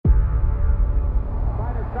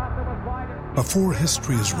Before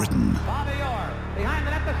history is written,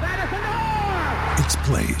 it's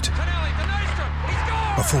played.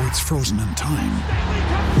 Before it's frozen in time,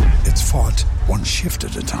 it's fought one shift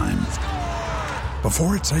at a time.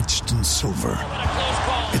 Before it's etched in silver,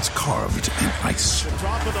 it's carved in ice.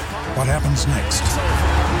 What happens next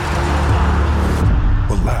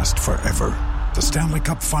will last forever. The Stanley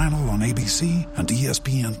Cup Final on ABC and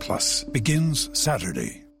ESPN Plus begins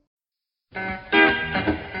Saturday.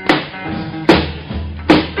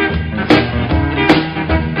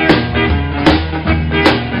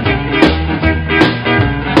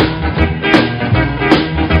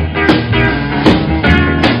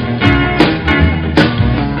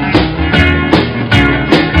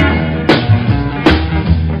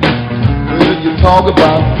 Talk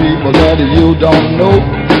about people that you don't know.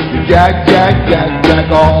 You jack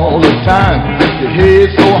all the time. Your head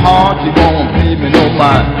so hard you won't pay me no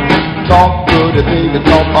mind. Talk dirty, baby,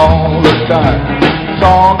 talk all the time.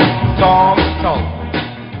 Talk.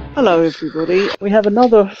 Hello everybody. We have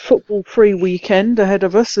another football-free weekend ahead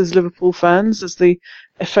of us as Liverpool fans as the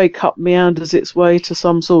FA Cup meanders its way to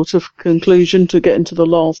some sort of conclusion to get into the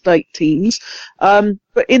last 8 teams.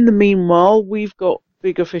 But in the meanwhile, we've got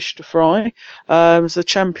bigger fish to fry as the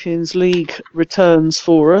Champions League returns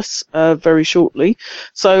for us very shortly.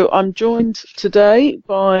 So I'm joined today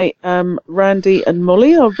by Randy and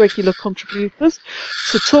Molly, our regular contributors,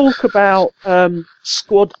 to talk about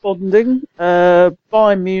squad bonding,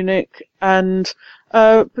 Bayern Munich, and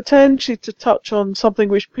potentially to touch on something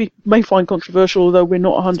which people may find controversial, although we're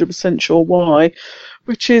not 100% sure why,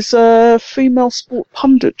 which is female sport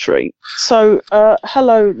punditry. So,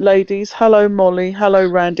 hello, ladies. Hello, Molly. Hello,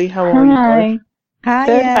 Randy. How are you guys? Hi.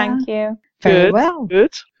 Good, thank you. Very well.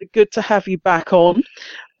 Good to have you back on.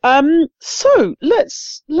 So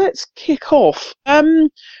let's kick off. The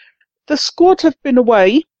squad have been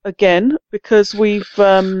away again because we've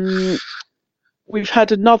had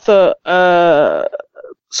another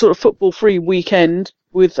sort of football-free weekend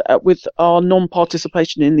with our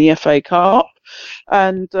non-participation in the FA Cup,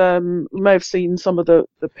 and we may have seen some of the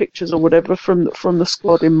pictures or whatever from the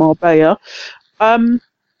squad in Marbella. I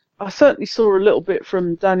certainly saw a little bit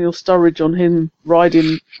from Daniel Sturridge on him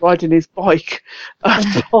riding his bike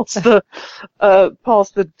past the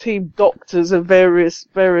team doctors and various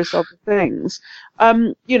other things.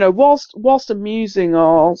 Whilst amusing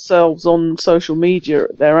ourselves on social media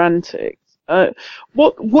at their antics,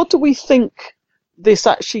 what do we think this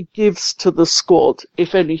actually gives to the squad,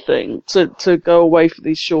 if anything, to go away for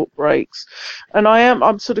these short breaks? And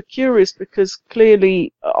I'm sort of curious because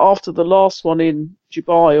clearly after the last one in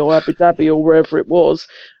Dubai or Abu Dhabi or wherever it was,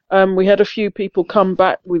 we had a few people come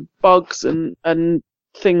back with bugs and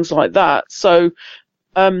things like that. So,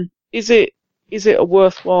 is it a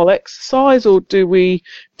worthwhile exercise, or do we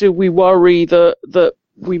worry that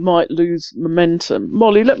we might lose momentum?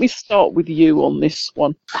 Molly, let me start with you on this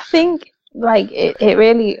one. I think it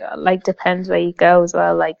really depends where you go as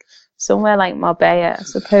well. Like somewhere like Marbella, I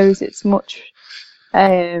suppose it's much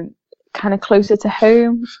kind of closer to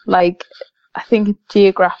home. Like I think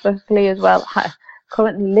geographically as well.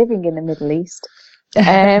 Currently living in the Middle East,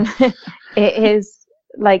 it is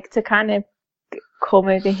like to kind of come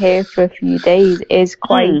over here for a few days is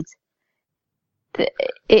quite. It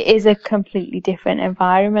is a completely different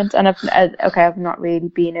environment, and I've not really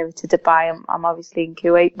been over to Dubai. I'm obviously in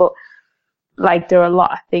Kuwait, but like there are a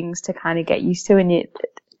lot of things to kind of get used to, and you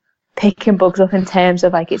picking bugs up in terms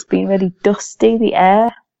of like it's been really dusty, the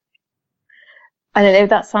air. I don't know if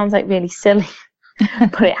that sounds like really silly,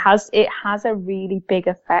 but it has a really big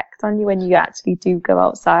effect on you when you actually do go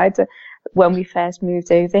outside. When we first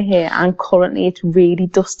moved over here, and currently it's really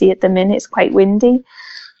dusty at the minute. It's quite windy,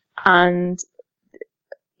 and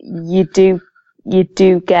you do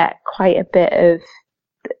get quite a bit of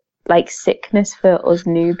like sickness for us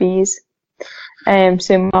newbies.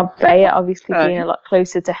 So Marbella obviously being a lot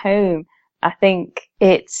closer to home, I think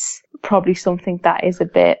it's probably something that is a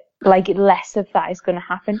bit like less of that is going to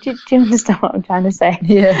happen. Do you understand what I'm trying to say?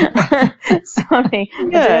 Yeah. Sorry.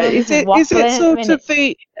 Yeah.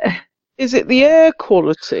 Is it the air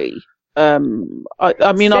quality? I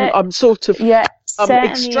mean, I'm sort of I'm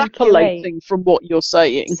extrapolating from what you're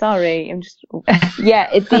saying. Sorry, I'm just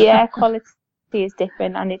the air quality is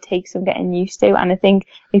different and it takes some getting used to. And I think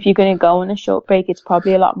if you're going to go on a short break, it's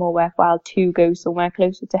probably a lot more worthwhile to go somewhere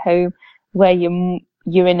closer to home where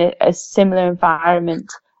you're in a similar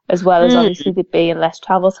environment, as well as obviously there being less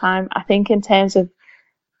travel time. I think in terms of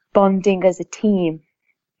bonding as a team,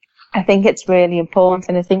 I think it's really important,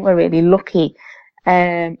 and I think we're really lucky.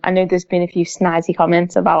 I know there's been a few snazzy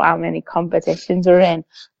comments about how many competitions we're in,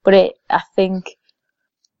 but I think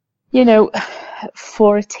you know,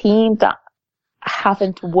 for a team that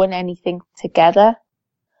haven't won anything together,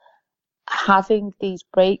 having these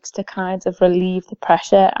breaks to kind of relieve the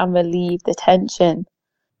pressure and relieve the tension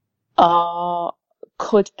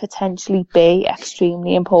could potentially be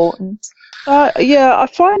extremely important. Yeah, I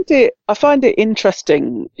find it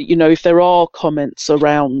interesting, you know, if there are comments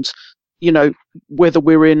around, you know, whether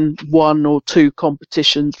we're in one or two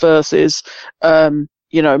competitions versus,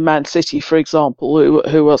 you know, Man City, for example,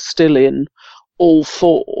 who are still in all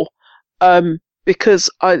four, because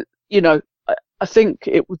I think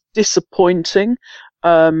it was disappointing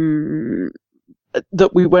that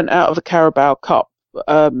we went out of the Carabao Cup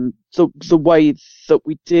the way that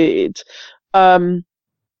we did. The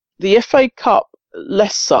FA Cup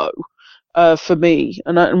less so for me,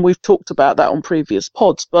 and we've talked about that on previous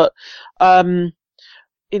pods. But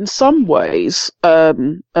in some ways,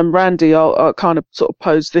 and Randy, I'll kind of sort of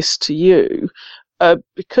pose this to you,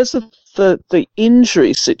 because of the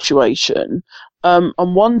injury situation.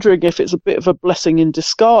 I'm wondering if it's a bit of a blessing in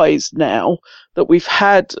disguise now that we've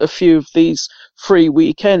had a few of these free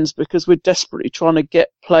weekends, because we're desperately trying to get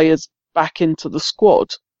players back into the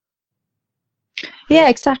squad. Yeah,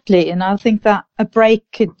 exactly. And I think that a break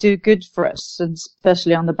could do good for us, and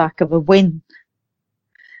especially on the back of a win.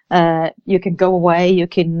 You can go away, you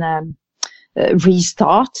can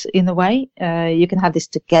restart in a way. You can have this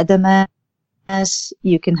togetherness.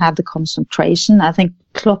 You can have the concentration. I think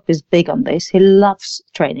Klopp is big on this. He loves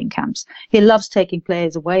training camps. He loves taking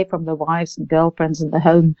players away from their wives and girlfriends and the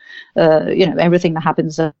home, everything that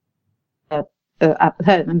happens at home,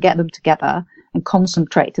 and get them together and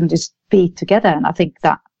concentrate and just be together. And I think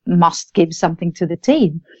that must give something to the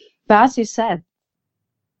team. But as you said,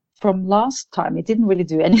 from last time, it didn't really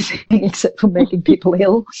do anything except for making people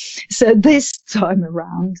ill. So this time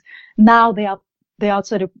around, now they are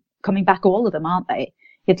sort of coming back, all of them, aren't they?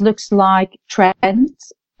 It looks like Trent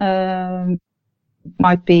might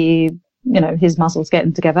be, his muscles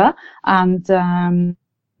getting together, and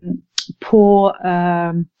poor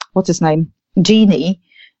what's his name, Genie,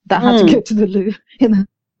 that had to go to the loo in the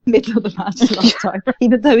middle of the match last time,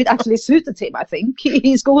 even though it actually suited him. I think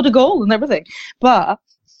he scored a goal and everything, but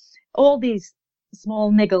all these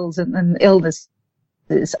small niggles and illness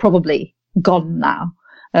is probably gone now,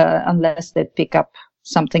 unless they pick up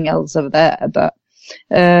something else over there. But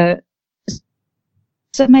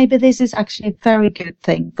so maybe this is actually a very good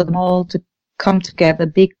thing for them all to come together,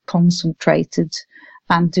 be concentrated,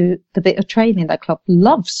 and do the bit of training that Klopp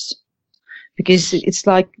loves, because it's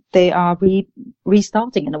like they are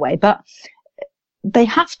restarting in a way. But they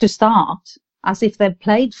have to start as if they've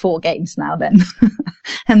played 4 games now then,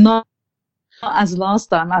 and not as last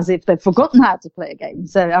time as if they've forgotten how to play a game.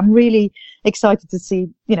 So I'm really excited to see,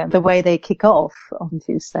 the way they kick off on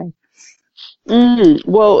Tuesday.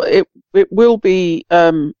 Well, it will be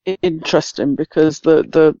interesting, because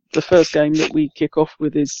the first game that we kick off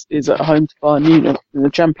with is at home to Bayern Munich in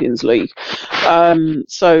the Champions League.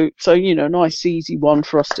 So nice easy one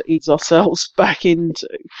for us to ease ourselves back into.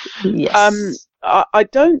 Yes. I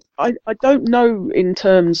don't know in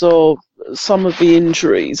terms of some of the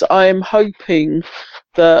injuries. I am hoping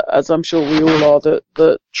that, as I'm sure we all are,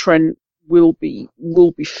 that Trent will be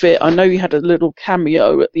fit. I know he had a little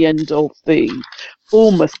cameo at the end of the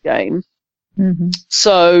Bournemouth game. Mm-hmm.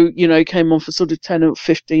 So, came on for sort of 10 or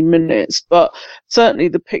 15 minutes, but certainly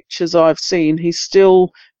the pictures I've seen, he's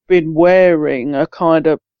still been wearing a kind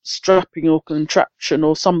of strapping or contraption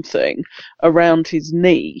or something around his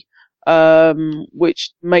knee,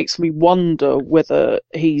 which makes me wonder whether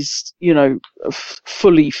he's,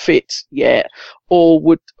 fully fit yet, or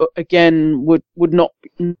would not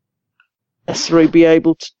necessarily be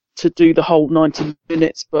able to do the whole 90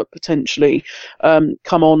 minutes, but potentially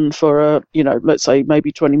come on for let's say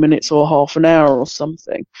maybe 20 minutes or half an hour or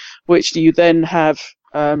something, which you then have,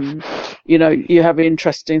 you have an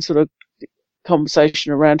interesting sort of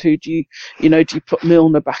conversation around who do you put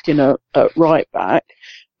Milner back in at right back.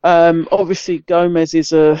 Obviously Gomez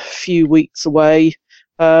is a few weeks away.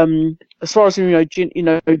 As far as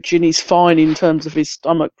Ginny's fine in terms of his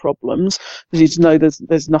stomach problems, because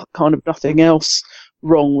there's nothing else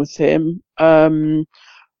wrong with him. Lovren,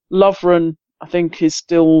 I think, is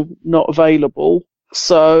still not available.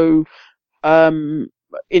 So,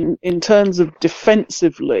 in terms of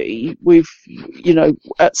defensively, we've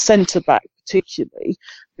at centre back particularly,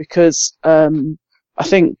 because I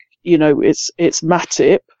think it's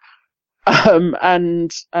Matip.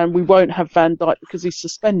 And we won't have Van Dijk because he's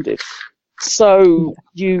suspended. So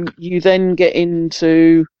you then get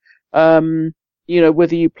into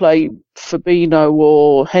whether you play Fabinho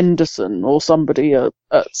or Henderson or somebody at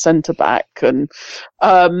centre back, and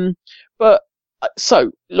but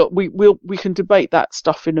so look, we can debate that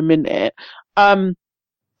stuff in a minute.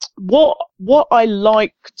 What I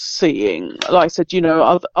liked seeing, like I said,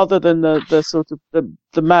 other than the sort of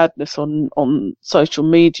the madness on social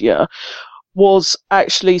media, was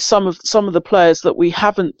actually some of the players that we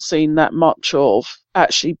haven't seen that much of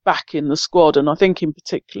actually back in the squad, and I think in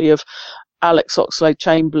particularly of Alex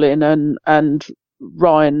Oxlade-Chamberlain and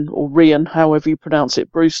Ryan, however you pronounce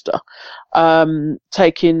it, Brewster,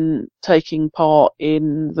 taking part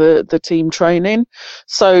in the team training.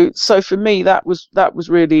 So for me, that was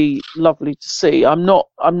really lovely to see. I'm not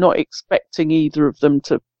expecting either of them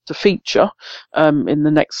to feature in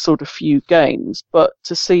the next sort of few games, but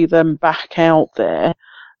to see them back out there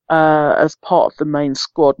as part of the main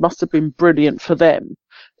squad must have been brilliant for them,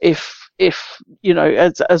 if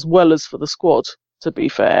as well as for the squad, to be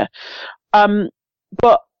fair.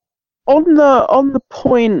 But on the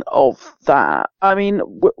point of that, I mean,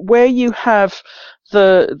 where you have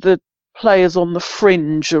the players on the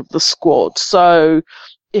fringe of the squad, so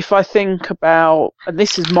if I think about, and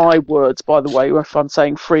this is my words, by the way, if I'm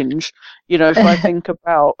saying fringe, if I think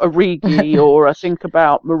about Origi, or I think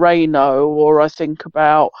about Moreno, or I think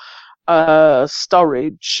about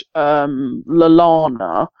Sturridge,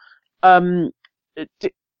 Lallana,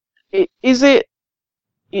 is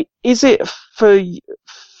it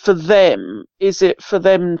for them? Is it for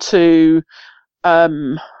them to,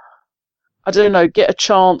 I don't know, get a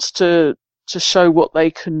chance to show what they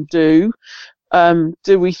can do?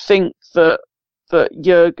 Do we think that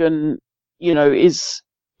Jurgen, is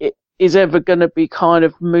ever going to be kind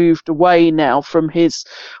of moved away now from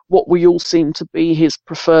what we all seem to be his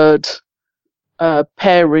preferred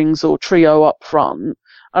pairings or trio up front?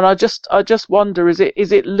 And I just wonder, is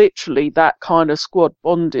it literally that kind of squad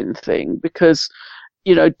bonding thing? Because,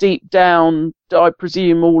 deep down, I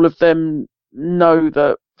presume all of them know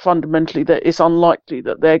that fundamentally that it's unlikely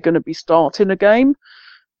that they're going to be starting a game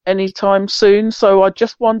anytime soon. So I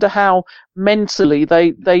just wonder how mentally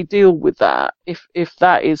they deal with that. If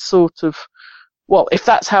that is sort of, well, if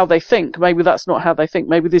that's how they think, maybe that's not how they think.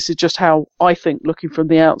 Maybe this is just how I think, looking from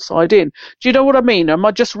the outside in. Do you know what I mean? Am I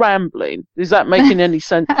just rambling? Is that making any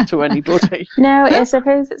sense to anybody? No, I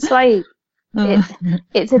suppose it's like,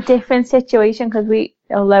 it's a different situation, because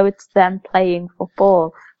although it's them playing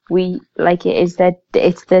football, it's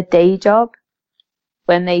their day job.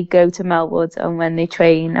 When they go to Melwood and when they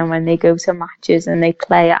train and when they go to matches and they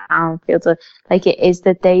play at Anfield, it is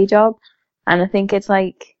the day job. And I think it's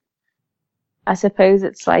like, I suppose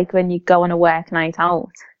it's like when you go on a work night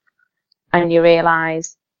out and you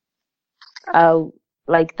realise, oh,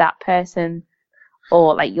 like that person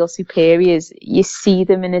or like your superiors, you see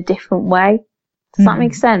them in a different way. Does that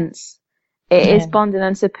make sense? It is bonding,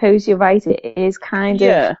 and suppose you're right, it is kind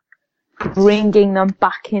of bringing them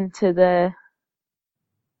back into the...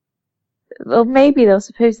 Well, maybe they'll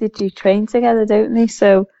suppose they do train together, don't they?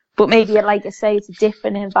 So, but maybe, like I say, it's a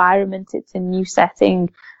different environment, it's a new setting,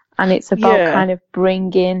 and it's about kind of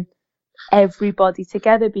bringing everybody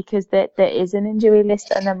together, because there is an injury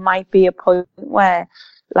list, and there might be a point where,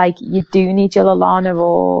 like, you do need your Lallana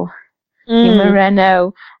or your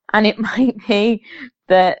Moreno, and it might be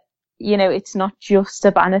that, it's not just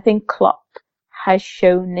about, and I think Klopp has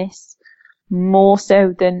shown this more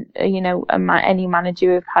so than, any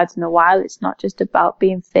manager we've had in a while. It's not just about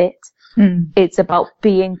being fit. It's about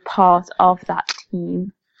being part of that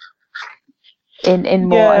team in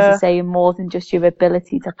more, as I say, more than just your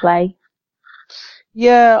ability to play.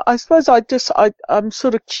 Yeah, I suppose I'm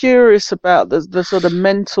sort of curious about the sort of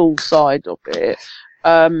mental side of it.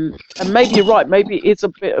 And maybe you're right, maybe it's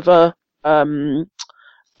a bit of a,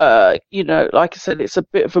 like I said, it's a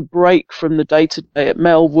bit of a break from the day-to-day at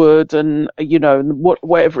Melwood and, and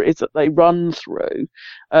whatever it is that they run through,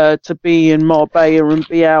 to be in Marbella and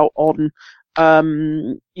be out on,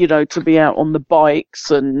 to be out on the bikes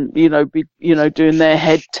and, be, doing their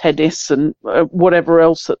head tennis and whatever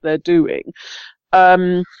else that they're doing.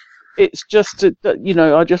 It's just,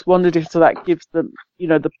 I just wondered if that gives them,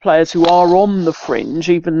 the players who are on the fringe,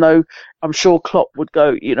 even though I'm sure Klopp would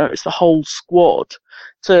go, it's the whole squad,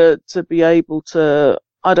 to be able to,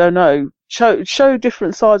 I don't know, show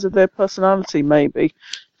different sides of their personality, maybe,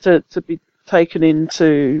 to be taken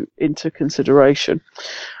into consideration.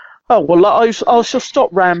 Oh, well, I shall stop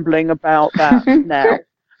rambling about that now.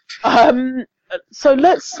 So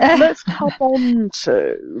let's come on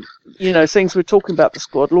to, things we're talking about the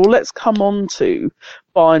squad. Well, let's come on to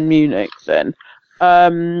Bayern Munich then,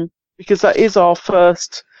 because that is our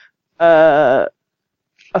first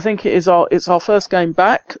I think it's our first game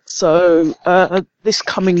back, so this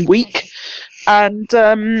coming week, and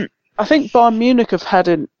I think Bayern Munich have had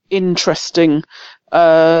an interesting,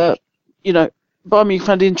 Bayern Munich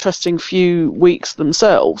had an interesting few weeks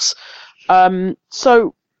themselves.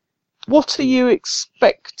 So, what are you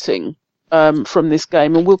expecting from this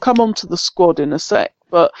game? And we'll come on to the squad in a sec.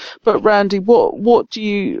 But Randy, what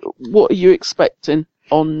are you expecting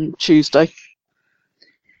on Tuesday?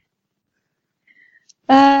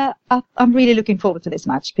 I'm really looking forward to this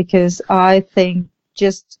match because I think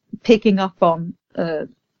just picking up on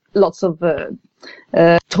lots of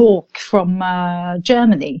talk from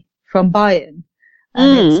Germany, from Bayern,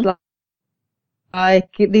 and it's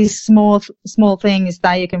like these small things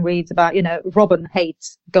that you can read about. Robin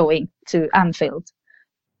hates going to Anfield.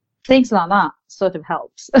 Things like that sort of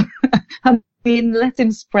helps. I mean, let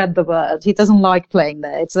him spread the word. He doesn't like playing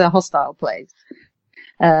there. It's a hostile place.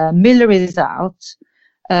 Miller is out.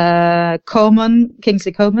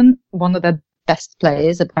 Kingsley Coman, one of the best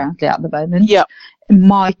players apparently at the moment,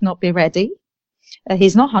 might not be ready.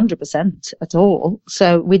 He's not 100% at all,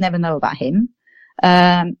 so we never know about him.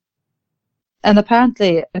 And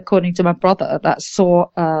apparently, according to my brother, that saw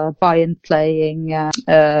Bayern playing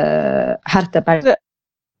Hertha Berlin.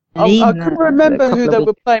 I couldn't remember who they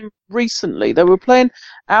were playing recently. They were playing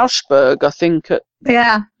Augsburg, I think. And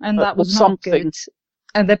that was something. Not good.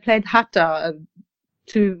 And they played Hertha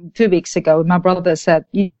two weeks ago. My brother said,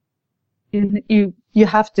 you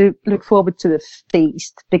have to look forward to the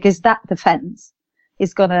feast because that defense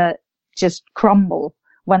is going to just crumble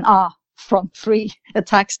when our front three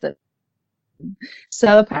attacks them.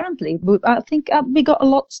 So apparently, I think we got a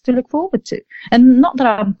lot to look forward to. And not that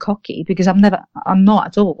I'm cocky, because I'm not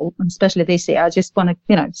at all, especially this year. I just want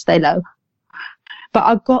to, stay low. But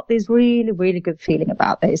I've got this really, really good feeling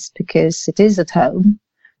about this because it is at home.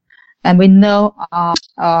 And we know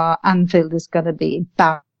our Anfield is going to be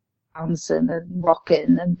bouncing and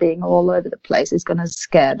rocking and being all over the place. It's going to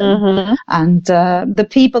scare them. Mm-hmm. And the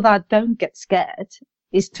people that don't get scared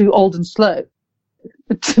is too old and slow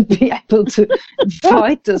to be able to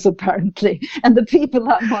fight us, apparently. And the people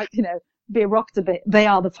that might, be rocked a bit, they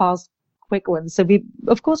are the fast, quick ones. So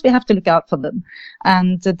of course, we have to look out for them.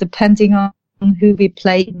 And depending on who we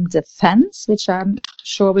play in defense, which I'm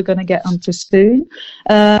sure we're going to get onto soon,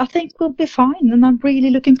 I think we'll be fine. And I'm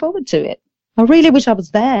really looking forward to it. I really wish I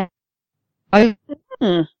was there.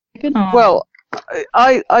 Well,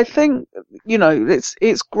 I think,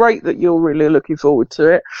 it's great that you're really looking forward to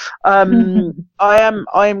it. I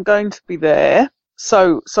am going to be there.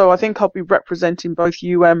 So I think I'll be representing both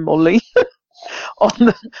you and Molly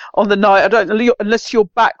on the night. I don't know, unless you're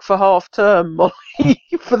back for half term, Molly,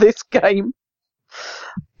 for this game.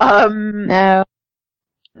 No.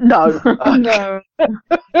 No. No.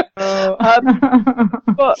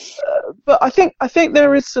 But I think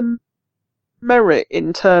there is some merit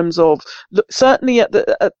in terms of certainly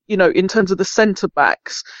in terms of the centre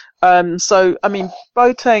backs. So I mean,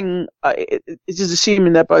 Boateng is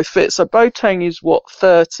assuming they're both fit. So Boateng is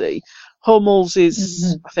 30. Hummels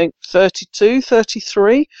is I think 32,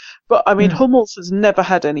 33. But I mean, Hummels has never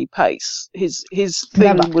had any pace. His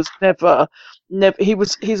thing was never.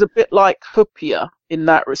 He's a bit like Huppier in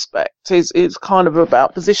that respect. It's kind of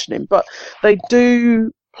about positioning, but they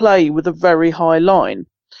do play with a very high line.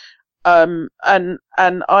 And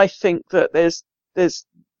I think that there's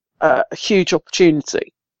a huge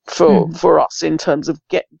opportunity for us in terms of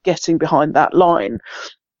getting behind that line.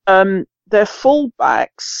 Their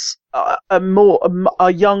fullbacks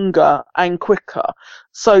are younger and quicker,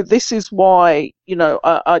 so this is why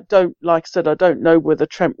I don't, like I said, I don't know whether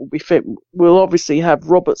Trent will be fit. We'll obviously have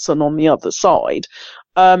Robertson on the other side,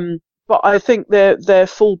 but I think their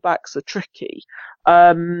fullbacks are tricky.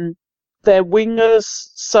 Their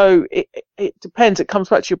wingers, so it depends. It comes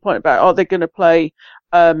back to your point about, are they going to play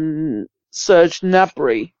Serge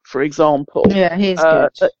Gnabry, for example? Yeah, he's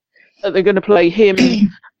good. Are they going to play him?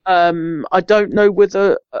 I don't know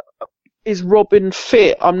whether is Robin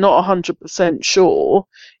fit. I'm not 100% sure.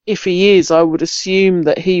 If he is, I would assume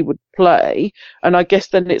that he would play, and I guess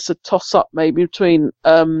then it's a toss-up maybe between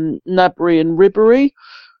Gnabry and Ribéry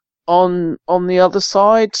on the other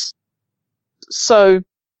side. So.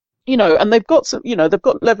 And they've got they've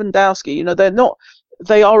got Lewandowski.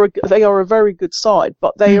 They are a very good side,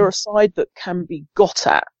 but they are a side that can be got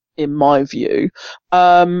at, in my view.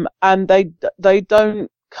 And they don't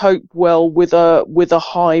cope well with a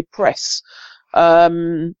high press.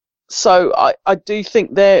 So I do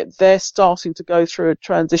think they're starting to go through a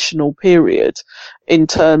transitional period in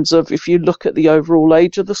terms of, if you look at the overall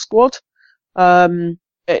age of the squad.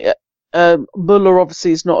 Muller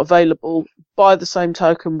obviously is not available. By the same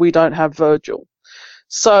token, we don't have Virgil.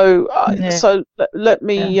 So let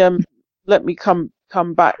me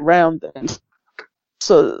come back round then.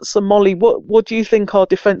 So Molly, what do you think our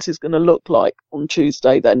defence is going to look like on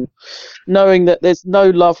Tuesday then, knowing that there's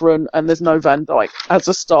no Lovren and there's no Van Dijk as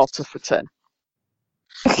a starter for 10?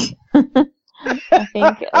 I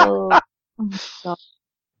think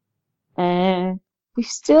we've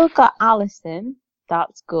still got Alisson.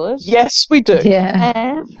 That's good. Yes, we do.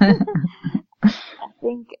 Yeah. I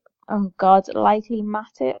think, likely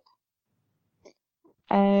Matip.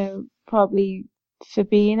 Probably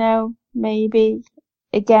Fabinho, maybe,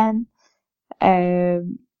 again.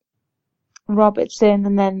 Robertson,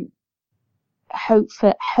 and then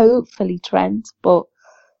hopefully Trent, but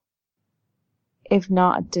if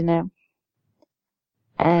not, I don't know.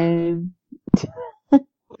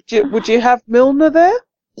 Would you have Milner there?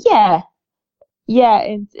 Yeah,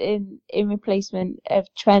 in replacement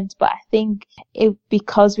of Trent, but I think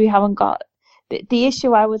because we haven't got the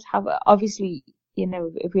issue I would have, obviously,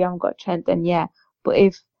 if we haven't got Trent, then yeah, but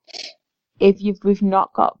if we've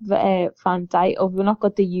not got Van Dijk, or we've not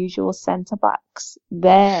got the usual centre backs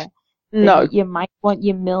there, no, you might want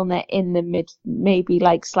your Milner in the mid, maybe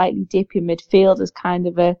like slightly dip your midfield as kind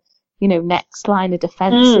of a next line of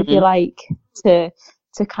defence, if you like, to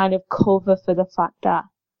kind of cover for the fact that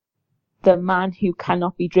the man who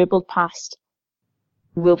cannot be dribbled past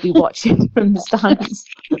will be watching from the stands.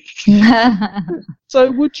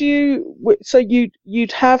 So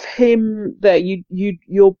you'd have him there?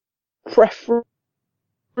 Your preference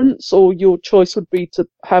or your choice would be to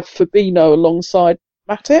have Fabinho alongside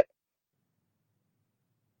Matip?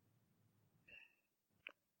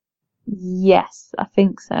 Yes, I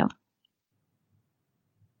think so.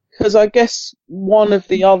 Because I guess one of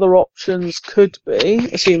the other options could be,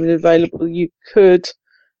 assuming available, you could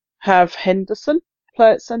have Henderson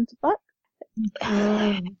play at centre back.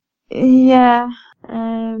 Yeah.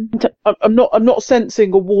 I'm not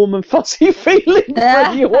sensing a warm and fuzzy feeling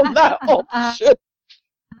from you on that option.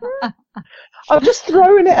 I'm just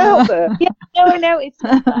throwing it out there. Yeah, no, it's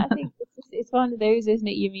not that. I think it's one of those, isn't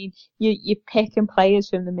it? You mean you're picking players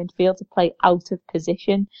from the midfield to play out of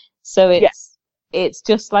position, so it's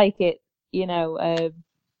just like it, you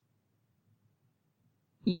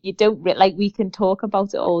don't like, we can talk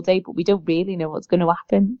about it all day, but we don't really know what's going to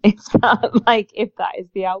happen if that is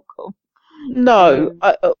the outcome. No,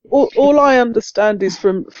 all I understand is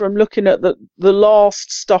from looking at the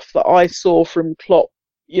last stuff that I saw from Klopp.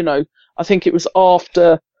 I think it was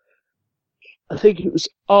after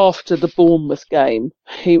the Bournemouth game.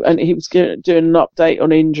 He was doing an update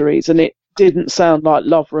on injuries, and it didn't sound like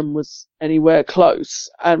Lovren was anywhere close,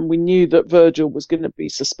 and we knew that Virgil was going to be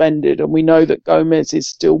suspended, and we know that Gomez is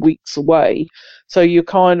still weeks away. So you're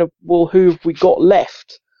kind of, well, who have we got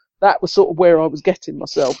left? That was sort of where I was getting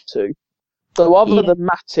myself to. So other than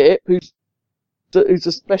Matip, who's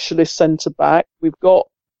a specialist centre back, we've got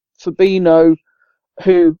Fabinho,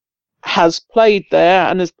 who has played there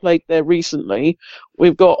and has played there recently.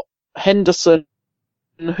 We've got Henderson,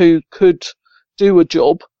 who could do a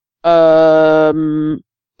job. But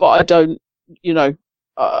I don't know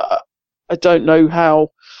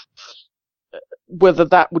whether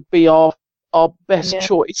that would be our best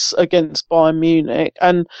choice against Bayern Munich.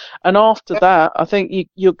 And after that, I think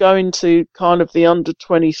you're going to kind of the under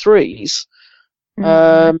 23s.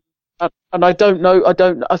 And I don't know.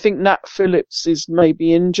 I think Nat Phillips is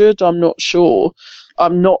maybe injured. I'm not sure.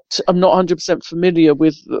 I'm not 100% familiar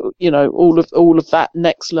with all of that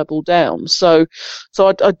next level down. So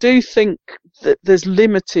I do think that there's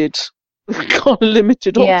limited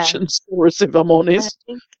options for us, if I'm honest.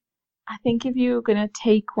 I think if you were going to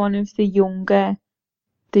take one of the younger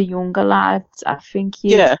lads, I think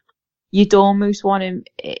you'd almost want him.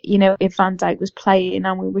 If Van Dijk was playing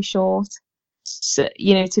and we were short, so,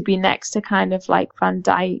 to be next to kind of like Van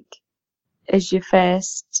Dijk as your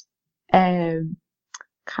first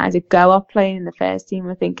kind of go-up playing in the first team,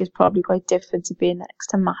 I think is probably quite different to being next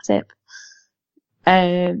to Matip,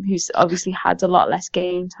 who's obviously had a lot less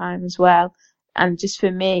game time as well. And just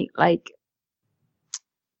for me, like,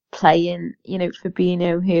 playing,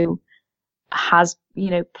 Fabinho, who has,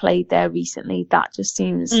 played there recently, that just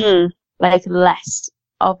seems like less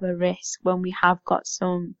of a risk when we have got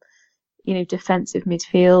some, defensive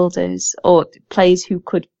midfielders or players who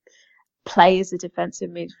could play as a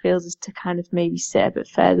defensive midfielders to kind of maybe sit a bit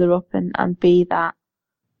further up and be that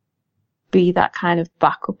kind of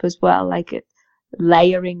backup as well, like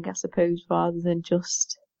layering, I suppose, rather than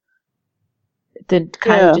just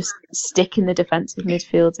kind of just sticking the defensive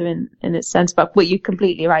midfielder in its sense. But you're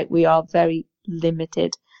completely right, we are very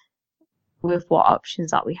limited with what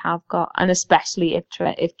options that we have got, and especially if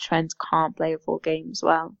Trent can't play a full game as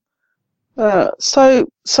well. So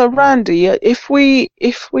Randy, if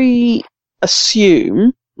we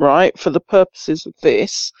assume, right, for the purposes of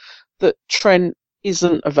this, that Trent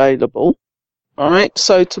isn't available, right?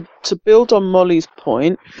 So to build on Molly's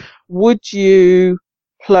point, would you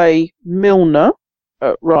play Milner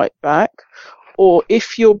at right back, or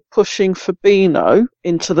if you're pushing Fabinho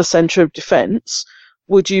into the centre of defence,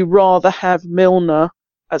 would you rather have Milner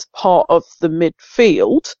as part of the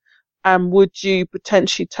midfield, and would you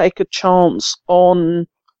potentially take a chance on,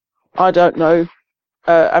 I don't know,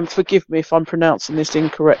 and forgive me if I'm pronouncing this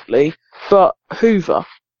incorrectly, but Hoover,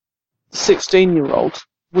 16-year-old,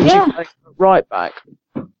 would you play right back?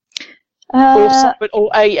 Or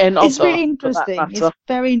A.N. It's really interesting. It's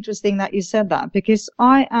very interesting that you said that, because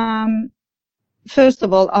I am, first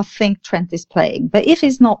of all, I think Trent is playing. But if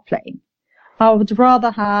he's not playing, I would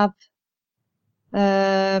rather have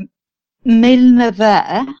Milner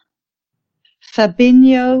there,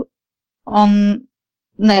 Fabinho on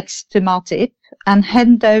next to Matip, and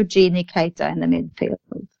Hendo, Gini, Keita in the midfield.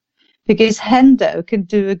 Because Hendo can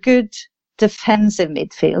do a good defensive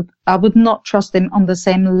midfield. I would not trust him on the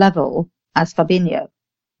same level as Fabinho.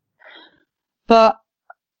 But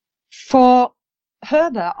for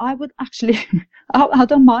Herber, I would actually, I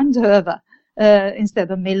don't mind Herber instead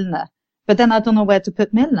of Milner. But then I don't know where to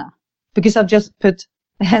put Milner, because I've just put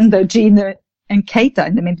Hendo, Gini and Keita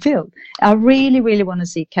in the midfield. I really, really want to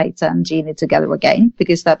see Keita and Gini together again,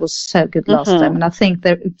 because that was so good last time. And I think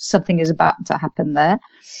that something is about to happen there.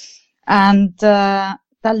 And that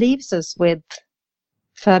leaves us with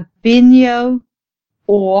Fabinho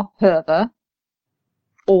or Herber,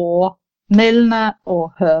 or Milner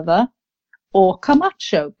or Herber, or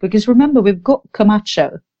Camacho. Because remember, we've got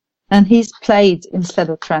Camacho, and he's played instead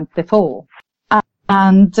of Trent before.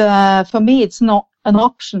 And for me, it's not an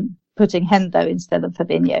option putting Hendo instead of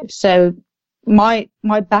Fabinho. So my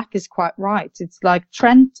back is quite right. It's like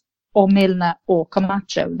Trent or Milner or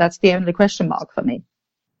Camacho. That's the only question mark for me.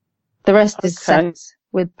 The rest is set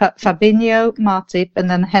with Fabinho, Matip, and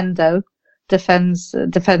then Hendo, defensive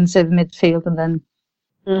midfield, and then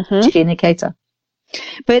Gini, Keita.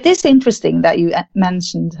 But it is interesting that you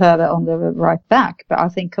mentioned Herber on the right back, but I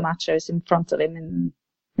think Camacho is in front of him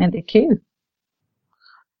in the queue.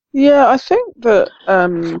 Yeah, I think that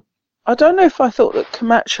I don't know if I thought that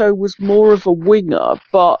Camacho was more of a winger,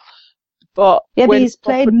 but yeah, when he's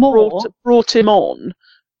played more. Brought him on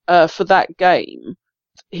for that game,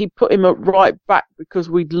 he put him at right back because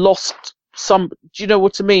we'd lost some. Do you know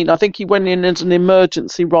what I mean? I think he went in as an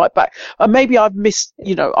emergency right back. Maybe I've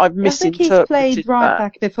misinterpreted. I think he's played right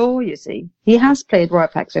back before. You see, he has played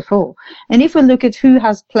right back before. And if we look at who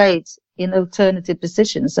has played in alternative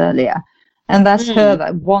positions earlier, and that's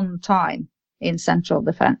Herber one time in central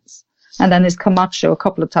defence, and then it's Camacho a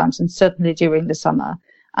couple of times, and certainly during the summer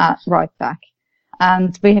at right back.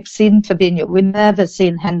 And we have seen Fabinho. We've never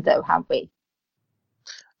seen Hendo, have we?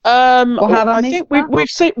 I think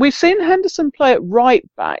we've seen Henderson play at right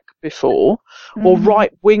back before, or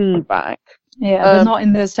right wing back. Yeah, but not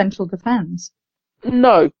in the central defence.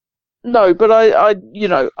 No, but I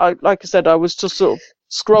like I said, I was just sort of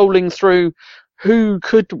scrolling through who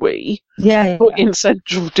could we put in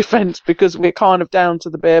central defence, because we're kind of down to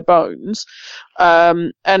the bare bones.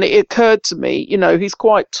 And it occurred to me, he's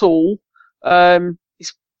quite tall,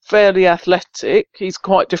 he's fairly athletic, he's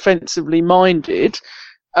quite defensively minded.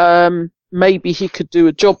 Maybe he could do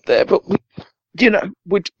a job there, but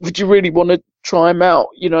would you really want to try him out,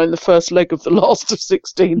 in the first leg of the last of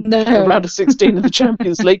 16, round of 16 of the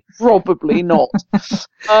Champions League? Probably not.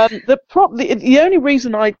 The only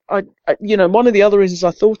reason one of the other reasons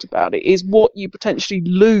I thought about it is what you potentially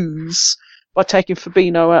lose by taking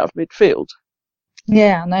Fabinho out of midfield.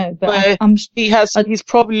 Yeah, I know, but he's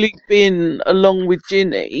probably been, along with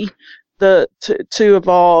Gini, the two of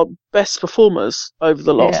our best performers over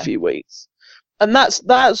the last few weeks. And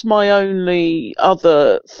that's my only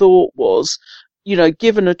other thought was,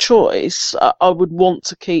 given a choice, I would want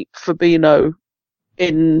to keep Fabinho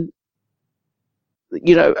in,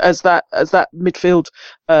 as that midfield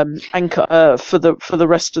anchor for the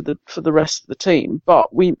rest of the team.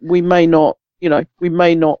 But we may not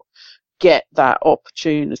get that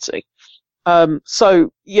opportunity.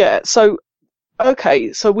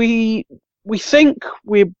 Okay, so we think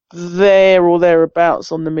we're there or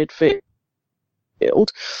thereabouts on the midfield.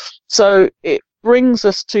 So it brings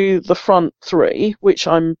us to the front three, which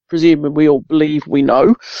I'm presuming we all believe we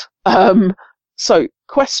know. So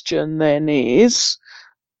question then is,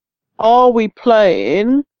 are we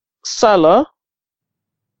playing Salah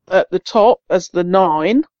at the top as the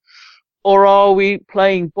 9, or are we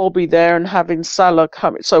playing Bobby there and having Salah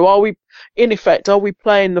coming? So are we playing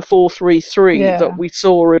the 4-3-3 that we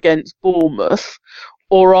saw against Bournemouth,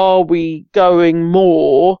 or are we going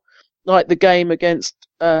more like the game against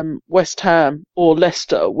West Ham or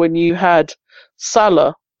Leicester when you had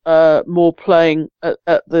Salah more playing as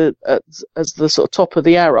the sort of top of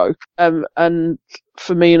the arrow, and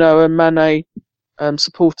Firmino and Mane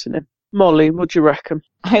supporting him? Molly, what do you reckon?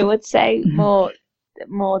 I would say more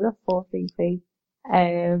the 4-3-3.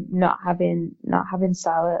 Not having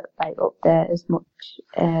Salah like up there as much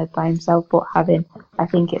by himself, but I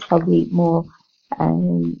think it's probably more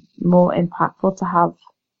impactful to have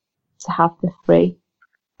the three,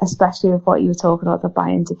 especially with what you were talking about, the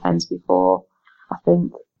Bayern defence before. I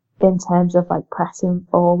think in terms of like pressing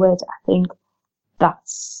forward, I think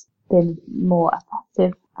that's been more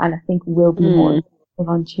effective, and I think will be more effective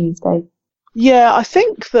on Tuesday. Yeah, I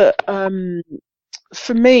think that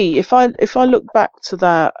for me, if I look back to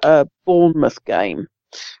that Bournemouth game,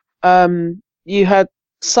 you had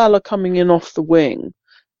Salah coming in off the wing,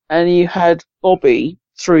 and you had Bobby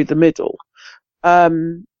through the middle,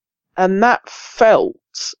 and that felt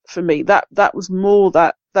for me that was more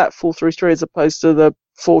that 4-3-3 as opposed to the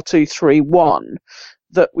 4-2-3-1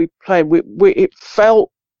 that we played. It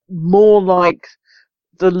felt more like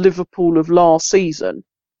the Liverpool of last season,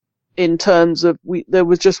 in terms of there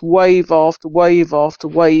was just wave after wave after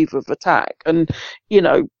wave of attack, and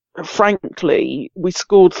frankly, we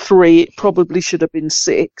scored 3. It probably should have been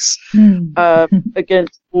 6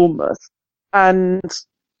 against Bournemouth, and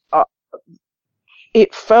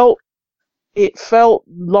it felt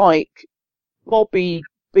like Bobby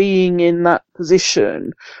being in that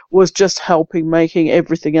position was just making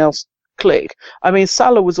everything else click. I mean,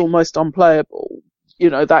 Salah was almost unplayable,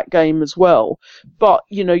 that game as well. But,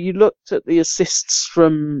 you looked at the assists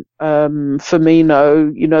from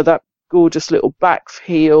Firmino, that gorgeous little back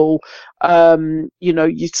heel.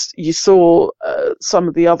 You saw some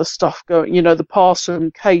of the other stuff going, the pass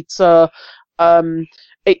from Keita.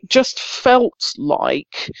 It just felt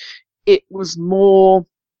like it was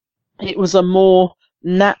a more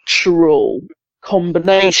natural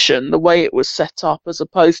combination, the way it was set up, as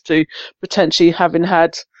opposed to potentially having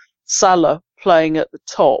had Salah playing at the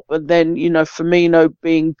top, and then Firmino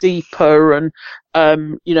being deeper, and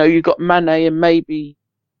you've got Mane and maybe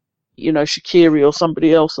Shaqiri or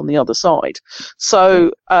somebody else on the other side.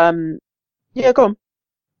 So go on.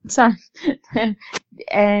 Sorry.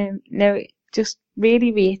 No, just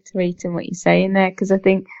really reiterating what you're saying there, because I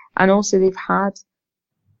think, and also they've had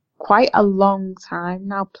quite a long time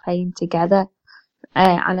now playing together,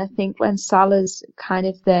 and I think when Salah's kind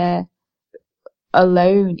of there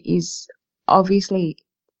alone, he's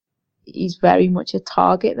very much a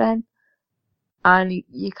target then, and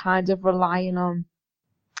you're kind of relying on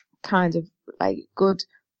kind of like good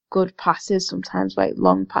passes, sometimes like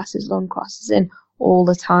long passes, long crosses in all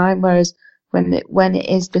the time, whereas when it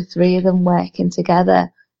is the three of them working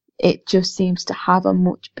together, it just seems to have a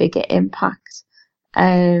much bigger impact,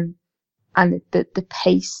 and the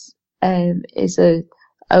pace is a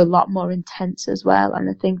lot more intense as well, and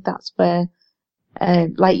I think that's where,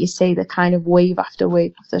 like you say, the kind of wave after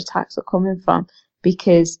wave of the attacks are coming from,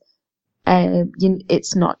 because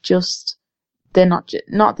it's not just, they're not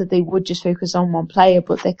that they would just focus on one player,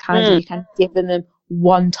 but they're kind of giving them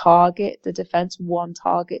one target, the defence one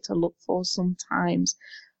target to look for sometimes,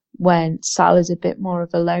 when Salah's a bit more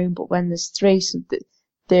of a lone, but when there's three, so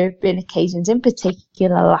there have been occasions, in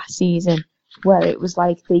particular last season, where it was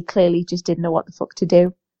like they clearly just didn't know what the fuck to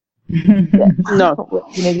do. No.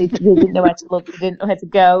 They didn't know where to look, they didn't know where to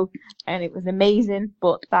go, and it was amazing.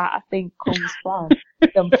 But that, I think, comes from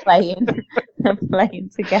them playing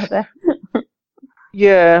together.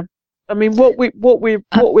 Yeah, I mean, what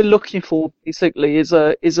we're looking for basically is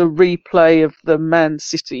a replay of the Man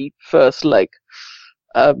City first leg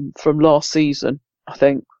from last season. I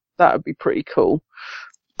think that would be pretty cool.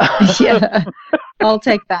 Yeah, I'll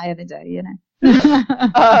take that any day,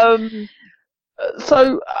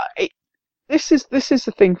 This is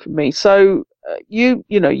the thing for me. So you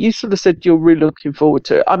sort of said you're really looking forward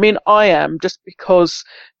to it. I mean, I am, just because,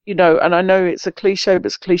 and I know it's a cliche, but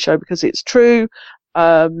it's a cliche because it's true.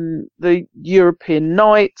 The European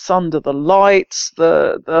nights under the lights,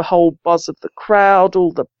 the whole buzz of the crowd,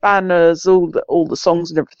 all the banners, all the songs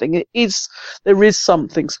and everything. There is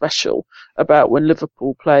something special about when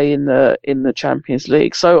Liverpool play in the Champions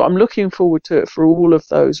League. So I'm looking forward to it for all of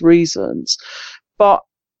those reasons. But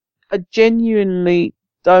I genuinely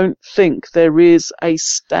don't think there is a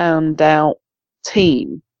standout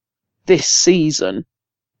team this season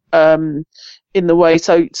in the way.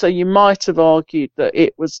 So you might have argued that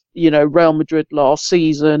it was, Real Madrid last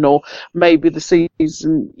season, or maybe the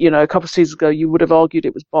season, a couple of seasons ago, you would have argued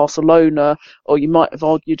it was Barcelona, or you might have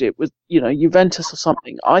argued it was, Juventus or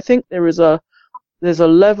something. I think there's a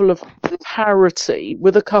level of parity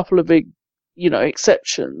with a couple of big,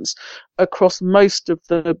 exceptions across most of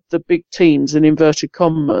the big teams in inverted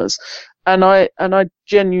commas. And I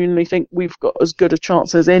genuinely think we've got as good a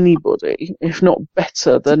chance as anybody, if not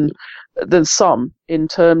better than some, in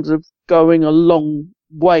terms of going a long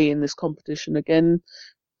way in this competition again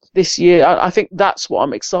this year. I think that's what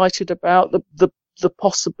I'm excited about, the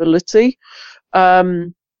possibility.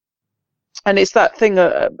 And it's that thing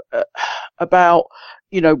about,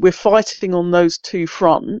 we're fighting on those two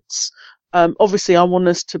fronts. Obviously, I want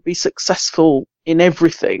us to be successful in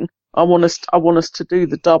everything. I want us to do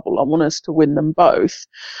the double. I want us to win them both.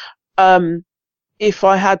 If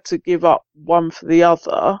I had to give up one for the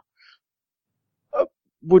other,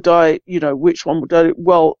 would I, which one would I?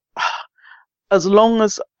 Well, as long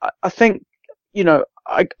as I think,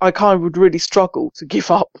 I kind of would really struggle to give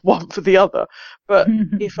up one for the other. But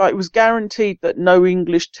if I was guaranteed that no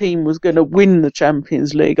English team was going to win the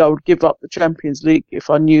Champions League, I would give up the Champions League if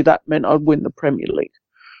I knew that meant I'd win the Premier League.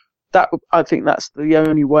 I think that's the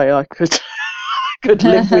only way I could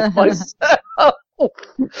live with myself.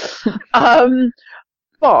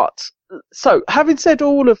 But so having said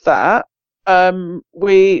all of that,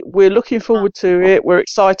 we're looking forward to it. We're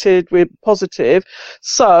excited. We're positive.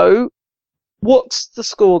 So, what's the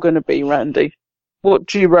score going to be, Randy? What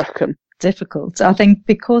do you reckon? Difficult. I think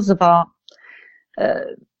because of our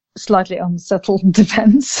slightly unsettled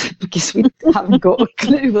defence, because we haven't got a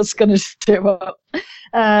clue what's going to show up.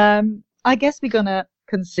 I guess we're going to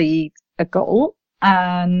concede a goal,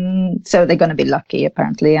 and so they're going to be lucky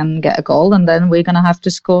apparently and get a goal, and then we're going to have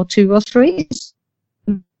to score 2 or 3.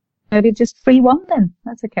 Maybe just 3-1 then.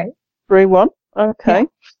 That's okay. 3-1. Okay. Yeah.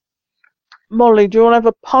 Molly, do you want to have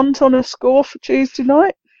a punt on a score for Tuesday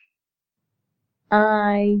night?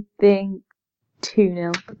 I think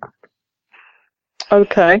 2-0.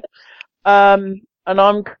 Okay. And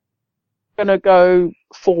I'm going to go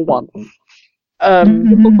 4-1.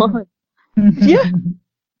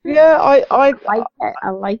 Yeah, I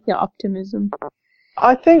like your optimism.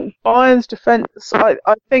 I think Bayern's defence, I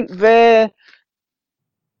think they're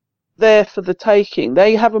there for the taking.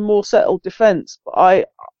 They have a more settled defence, but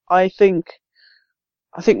I think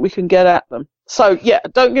we can get at them. So yeah,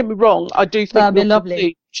 don't get me wrong, I do think that'd be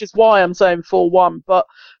lovely, which is why I'm saying 4-1, but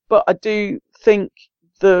I do think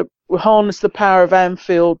we harness the power of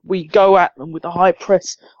Anfield, we go at them with a high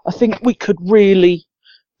press. I think we could really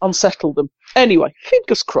unsettle them. Anyway,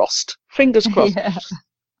 fingers crossed. Yeah.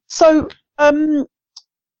 So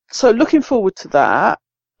looking forward to that.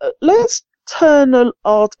 Let's turn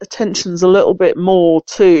our attentions a little bit more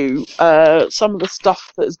to some of the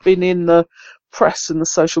stuff that has been in the press and the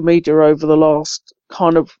social media over the last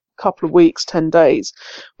kind of couple of weeks, 10 days,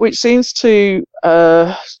 which seems to,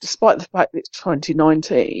 despite the fact that it's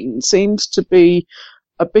 2019, seems to be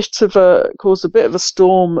cause a bit of a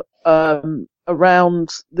storm around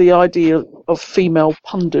the idea of female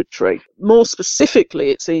punditry. More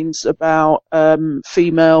specifically, it seems about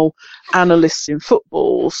female analysts in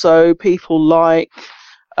football. So people like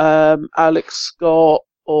Alex Scott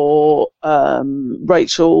or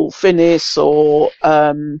Rachel Finnis or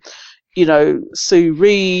Sue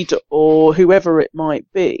Reed or whoever it might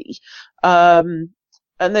be. And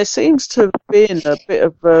there seems to have been a bit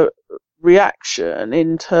of a reaction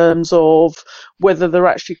in terms of whether they're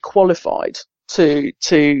actually qualified to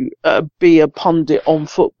be a pundit on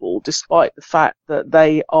football, despite the fact that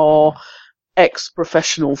they are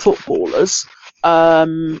ex-professional footballers,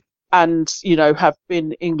 and have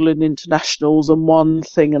been England internationals and one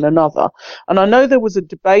thing and another. And I know there was a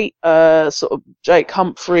debate, sort of Jake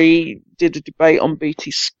Humphrey did a debate on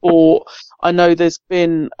BT Sport. I know there's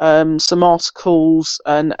been some articles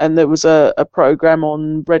and there was a programme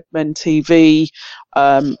on Red Men TV,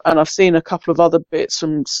 and I've seen a couple of other bits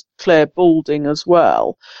from Claire Balding as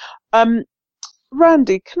well.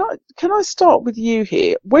 Randy, can I start with you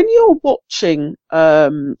here? When you're watching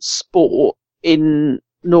sport in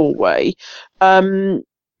Norway,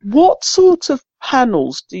 what sort of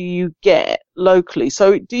panels do you get locally?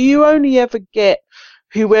 So do you only ever get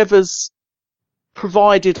whoever's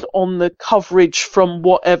provided on the coverage from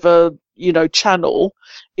whatever channel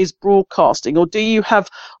is broadcasting, or do you have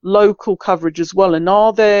local coverage as well? And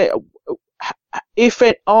are there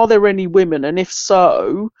any women, and if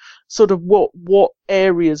so, sort of what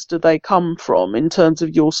areas do they come from in terms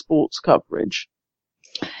of your sports coverage?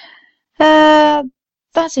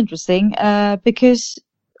 That's interesting, because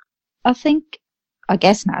I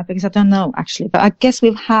guess now, because I don't know actually, but I guess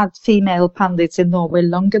we've had female pundits in Norway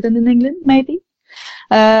longer than in England, maybe.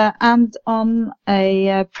 And on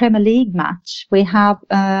a Premier League match, we have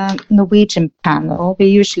a Norwegian panel. We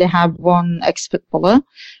usually have one ex-footballer,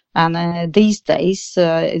 and these days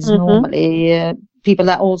it's normally people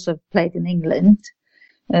that also played in England,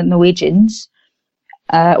 Norwegians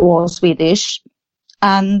or Swedish,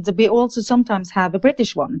 and we also sometimes have a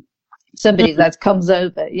British one. Somebody that comes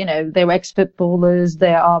over, they're ex-footballers,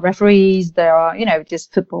 they are referees, they are,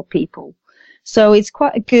 just football people. So it's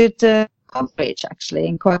quite a good coverage, actually,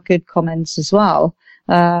 and quite good comments as well.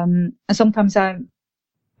 And sometimes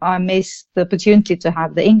I miss the opportunity to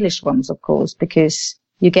have the English ones, of course, because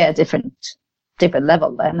you get a different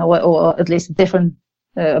level then, or at least a different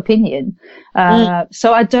opinion.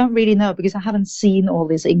 So I don't really know, because I haven't seen all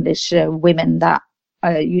these English women that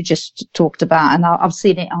you just talked about, and I've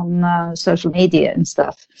seen it on social media and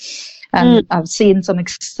stuff, and I've seen some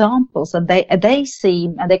examples, and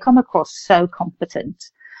they come across so competent,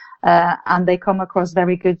 and they come across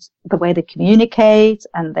very good the way they communicate,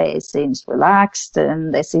 and they seem relaxed,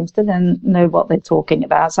 and they seem to then know what they're talking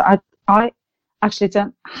about. So I actually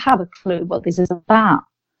don't have a clue what this is about.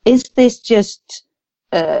 Is this just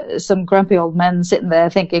some grumpy old men sitting there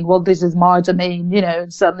thinking, well, this is my domain,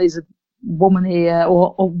 and suddenly there's a woman here,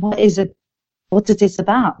 or what is it? What is this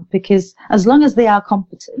about? Because as long as they are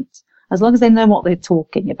competent, as long as they know what they're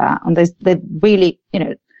talking about, and they've really,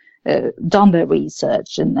 done their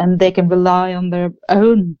research, and they can rely on their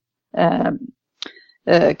own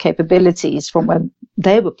capabilities from when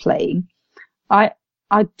they were playing, I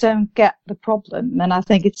don't get the problem, and I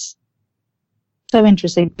think it's so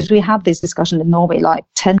interesting because we had this discussion in Norway like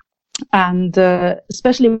 10, and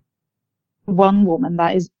especially one woman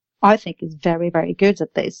that I think is very, very good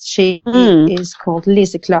at this. She is called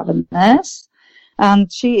Lise Klaveness,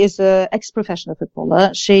 and she is an ex-professional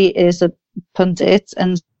footballer. She is a pundit,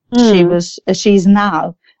 and she's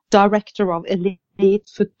now director of elite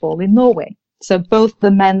football in Norway. So both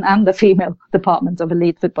the men and the female department of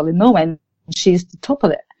elite football in Norway, and she's the top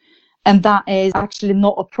of it. And that is actually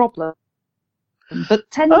not a problem.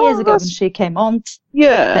 But 10 years ago when she came on,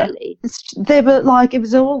 they were like, it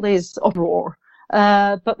was all this uproar.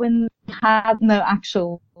 But when we had no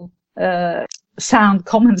actual sound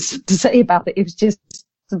comments to say about it, it was just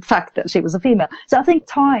the fact that she was a female. So I think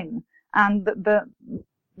time and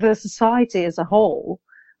the society as a whole,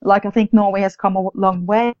 like I think Norway has come a long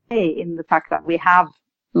way in the fact that we have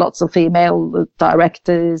lots of female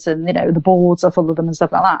directors, and the boards are full of them and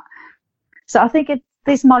stuff like that. So I think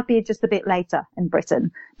this might be just a bit later in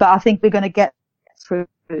Britain, but I think we're going to get through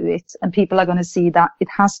it, and people are going to see that it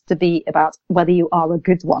has to be about whether you are a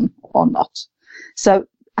good one or not. So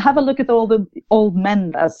have a look at all the old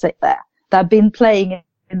men that sit there that have been playing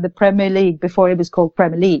in the Premier League before it was called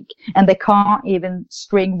Premier League, and they can't even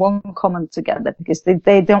string one comment together because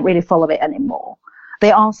they don't really follow it anymore.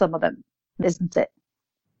 There are some of them, isn't it?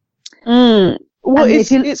 Well,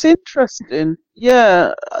 it's interesting.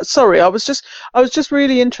 Yeah. Sorry, I was just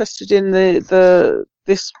really interested in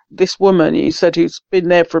this woman you said who's been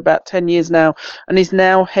there for about 10 years now, and is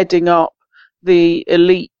now heading up the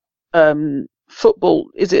elite football.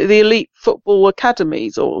 Is it the elite football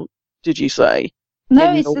academies, or did you say?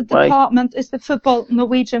 No, it's the department. It's the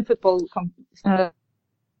Norwegian Football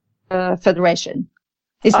Federation.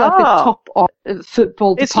 It's like the top of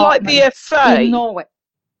football department. It's like the FA in Norway.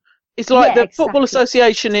 It's like the Football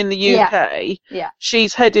Association in the UK. Yeah.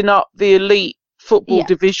 She's heading up the elite football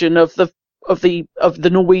division of the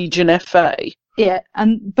Norwegian FA. Yeah,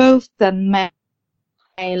 and both the male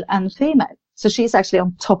and female. So she's actually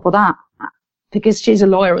on top of that because she's a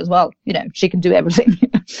lawyer as well. She can do everything.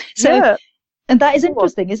 And that is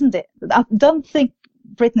interesting, isn't it? I don't think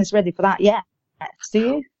Britain is ready for that yet. Do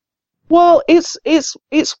you? Well, it's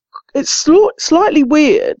slightly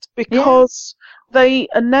weird because they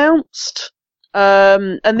announced,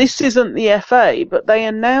 and this isn't the FA, but they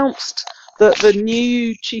announced that the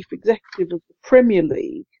new chief executive of the Premier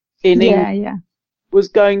League in England was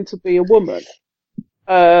going to be a woman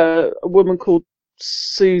called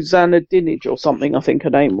Susanna Dinage or something, I think her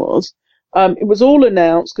name was. It was all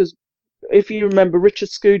announced because, if you remember, Richard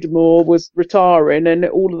Scudamore was retiring, and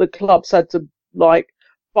all of the clubs had to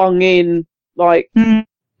bung in $50,000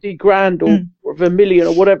 or $1 million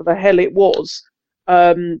or whatever the hell it was,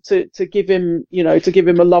 to give him, to give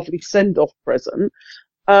him a lovely send-off present.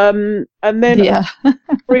 And then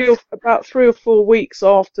about 3 or 4 weeks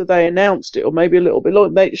after they announced it, or maybe a little bit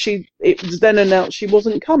longer, it was then announced she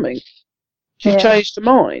wasn't coming. She changed her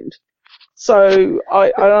mind. So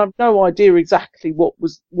I have no idea exactly what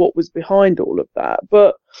was behind all of that.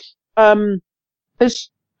 But I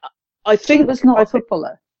think she was not a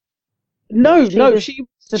footballer. No, she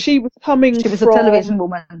was coming from... She was a television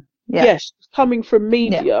woman. Yeah. Yes, coming from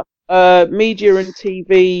media, media and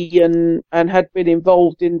TV, and had been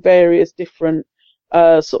involved in various different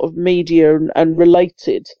sort of media and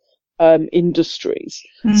related industries.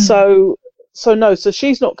 So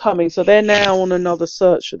she's not coming. So they're now on another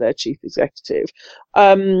search for their chief executive.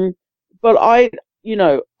 But I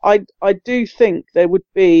do think there would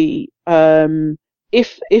be,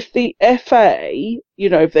 if the FA,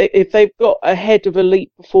 if they've got a head of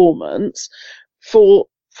elite performance, for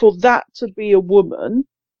that to be a woman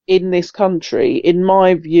in this country, in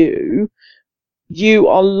my view, you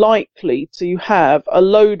are likely to have a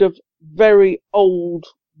load of very old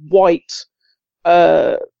white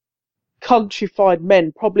countrified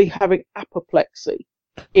men probably having apoplexy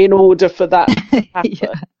in order for that to happen.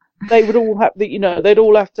 Yeah. They would all have they'd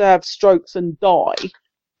all have to have strokes and die,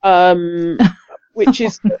 which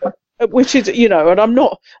is and I'm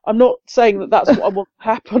not saying that that's what I want to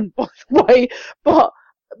happen, by the way, but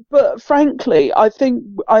frankly, I think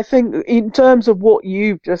in terms of what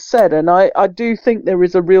you've just said, and I do think there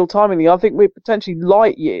is a real timing. I think we're potentially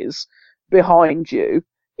light years behind you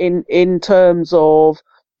in terms of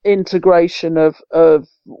integration of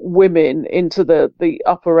women into the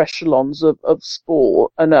upper echelons of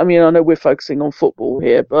sport. And I mean, I know we're focusing on football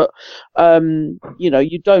here, but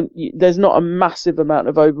there's not a massive amount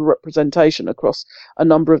of overrepresentation across a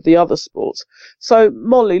number of the other sports. So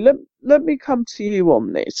Molly, let me come to you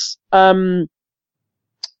on this. I'm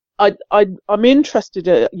interested,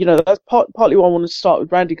 that's partly why I wanted to start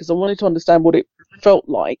with Randy, because I wanted to understand what it felt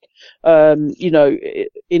like, in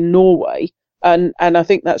Norway. And I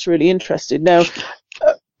think that's really interesting. Now,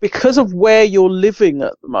 because of where you're living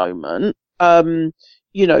at the moment,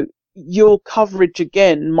 your coverage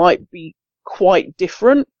again might be quite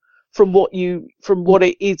different from what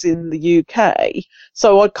it is in the UK.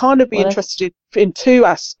 So I'd kind of be interested in two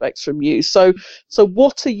aspects from you. So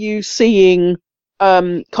what are you seeing?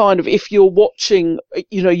 Kind of, if you're watching,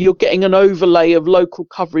 you're getting an overlay of local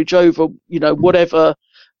coverage over, whatever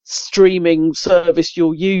streaming service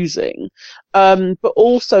you're using, but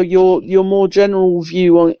also your more general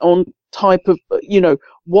view on type of,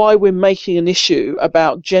 why we're making an issue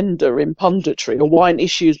about gender in punditry, or why an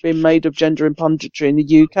issue has been made of gender in punditry in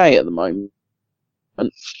the UK at the moment.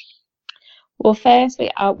 Well,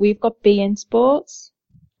 firstly, we've got beIN Sports.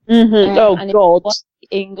 Oh God!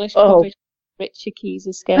 English coverage. Richard Keys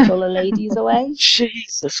has scared all the ladies away.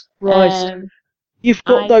 Jesus Christ! You've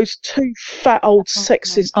got those two fat old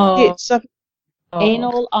sexist kids. In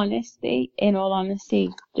all honesty,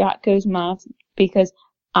 Jack goes mad because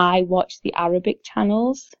I watch the Arabic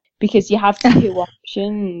channels, because you have two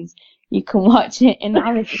options. You can watch it in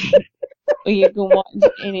Arabic or you can watch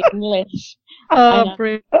it in English. I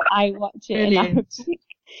watch it in Arabic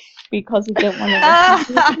because I don't want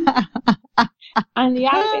to listen. And the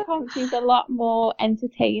Arabic obviously is a lot more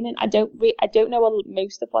entertaining. I don't know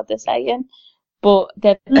most of what they're saying, but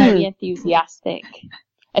they're very enthusiastic,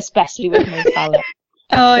 especially with Mo Salah.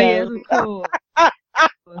 Yes, of course.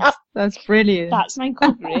 That's brilliant. That's my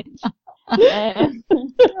coverage. I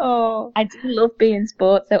do love beIN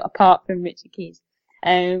Sports, so apart from Richard Keys,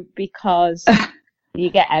 because you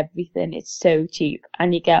get everything. It's so cheap,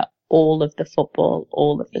 and you get all of the football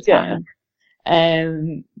all of the time.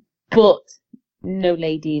 But no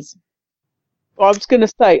ladies. Well, I was going to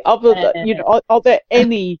say, other than, are there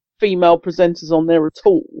any female presenters on there at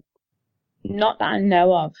all? Not that I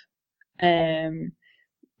know of.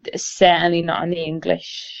 Certainly not on the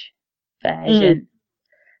English version.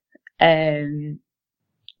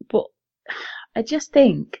 But I just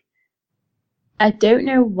think, I don't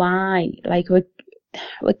know why, like, we're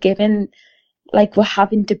given, like, we're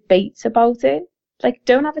having debates about it. Like,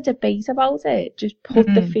 don't have a debate about it. Just put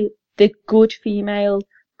the good female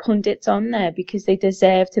pundits on there, because they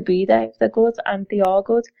deserve to be there if they're good, and they are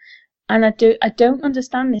good. And I don't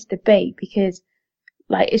understand this debate, because,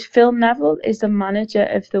 like, is Phil Neville is the manager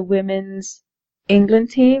of the women's England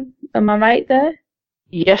team? Am I right there?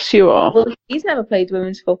 Yes, you are. Well, he's never played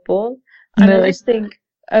women's football, and I just think,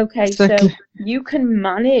 okay, exactly. So you can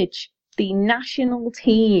manage the national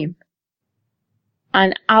team,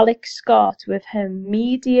 and Alex Scott, with her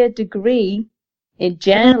media degree in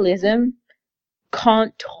journalism,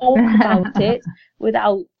 can't talk about it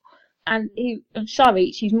without, and I'm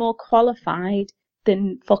sorry, she's more qualified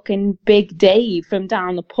than fucking Big Dave from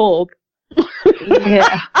down the pub. As he's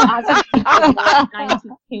been for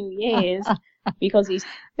 92 years, because he's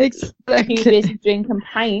too busy drinking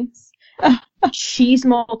pints. She's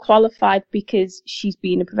more qualified because she's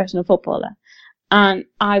been a professional footballer. And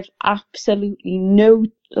I've absolutely no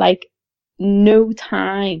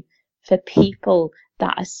time for people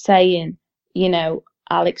that are saying, you know,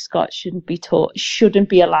 Alex Scott shouldn't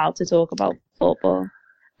be allowed to talk about football.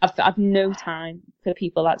 I've no time for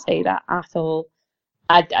people that say that at all.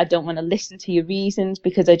 I don't want to listen to your reasons,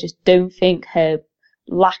 because I just don't think her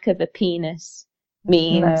lack of a penis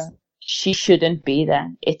means she shouldn't be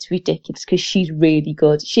there. It's ridiculous, because she's really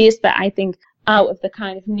good. She is, I think, out of the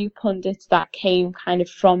kind of new pundits that came kind of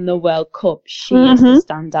from the World Cup, she is the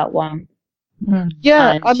standout one.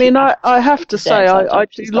 Yeah, I mean, I have to say, I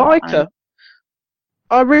do like her.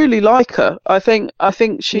 I really like her. I think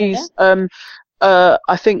she's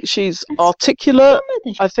I think she's articulate.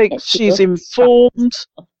 I think she's informed.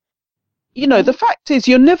 You know, the fact is,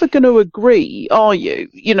 you're never going to agree, are you?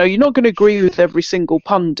 You know, you're not going to agree with every single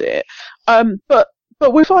pundit. But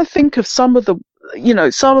if I think of some of the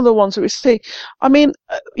ones that we see, I mean,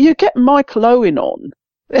 you get Michael Owen on,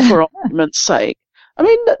 for argument's sake. I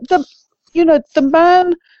mean, the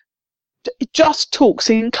man just talks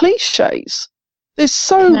in cliches. There's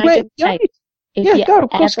so rare. Go, of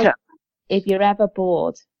course, Kat. If you're ever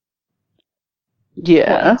bored, put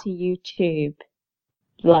into YouTube,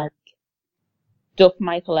 like, stuff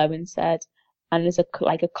Michael Owen said, and there's a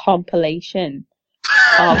compilation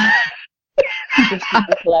of just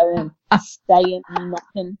Michael Owen saying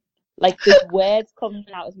nothing. Like, there's words coming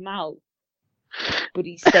out his mouth, but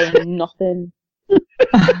he's saying nothing.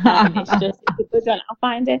 And it's just, it's a good one. I'll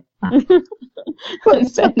find it.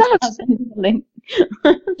 Send the link.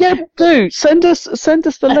 Yeah, do send us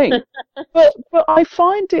the link. But I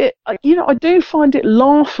find it, I do find it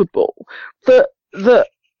laughable that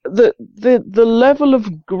the level of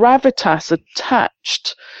gravitas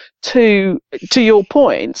attached to your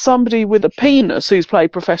point, somebody with a penis who's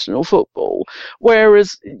played professional football,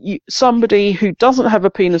 whereas somebody who doesn't have a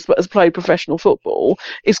penis but has played professional football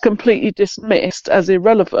is completely dismissed as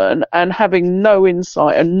irrelevant and having no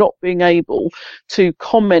insight and not being able to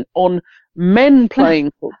comment on men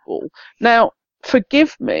playing football. Now,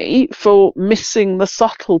 forgive me for missing the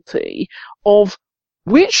subtlety of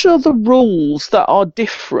which are the rules that are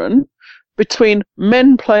different between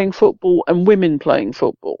men playing football and women playing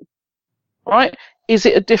football, right? Is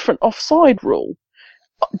it a different offside rule?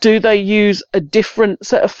 Do they use a different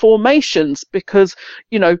set of formations because,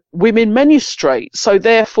 women menstruate, so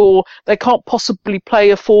therefore they can't possibly play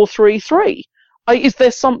a 4-3-3? Is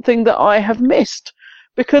there something that I have missed?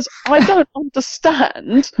 Because I don't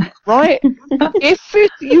understand, right? If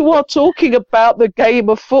you are talking about the game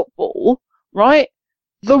of football, right,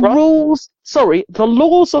 the laws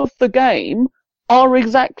of the game are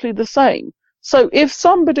exactly the same. So if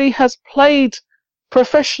somebody has played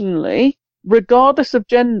professionally, regardless of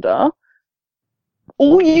gender,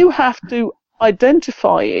 all you have to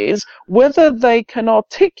identify is whether they can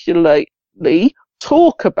articulately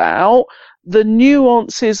talk about the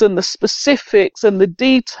nuances and the specifics and the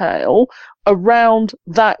detail around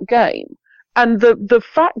that game. And the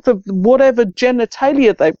fact of whatever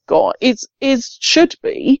genitalia they've got should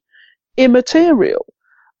be immaterial.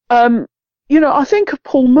 I think of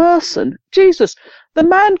Paul Merson. Jesus, the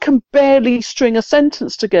man can barely string a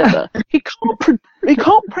sentence together. He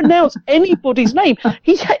can't pronounce anybody's name.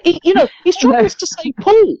 He struggles to say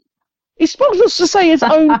Paul. He struggles to say his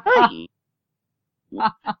own name.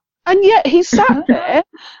 And yet he sat there,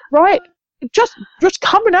 right, just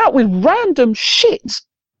coming out with random shit,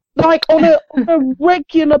 like on a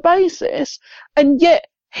regular basis, and yet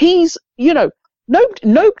he's,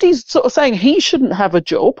 nobody's sort of saying he shouldn't have a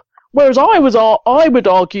job, whereas I would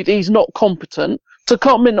argue that he's not competent to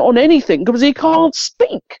comment on anything because he can't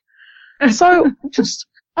speak. So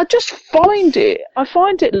I just find it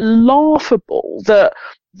laughable that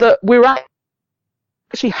we're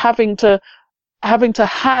actually having to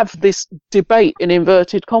have this debate in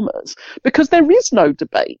inverted commas, because there is no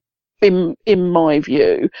debate in my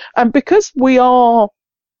view, and because we are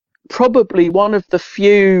probably one of the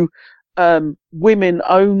few women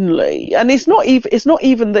only, and it's not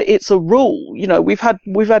even that it's a rule. We've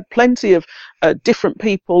had plenty of different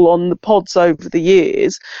people on the pods over the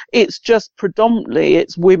years. It's just predominantly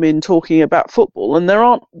it's women talking about football, and there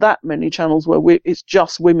aren't that many channels where it's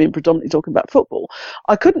just women predominantly talking about football.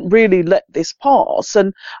 I couldn't really let this pass,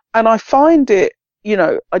 and I find it,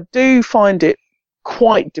 I do find it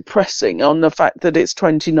quite depressing on the fact that it's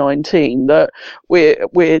 2019, that we're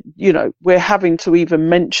having to even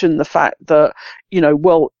mention the fact that,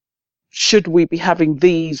 well, should we be having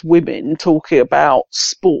these women talking about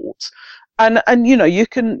sport? And you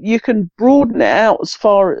can broaden it out as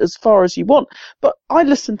far as you want. But I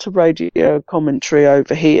listen to radio commentary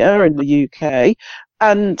over here in the UK,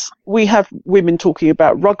 And we have women talking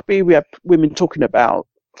about rugby, we have women talking about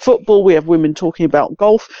football, we have women talking about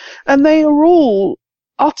golf, and they are all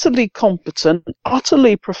utterly competent,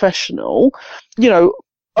 utterly professional,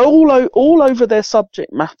 all over their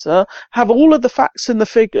subject matter, have all of the facts and the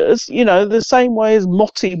figures, the same way as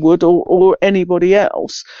Motti would or anybody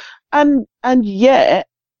else. And yet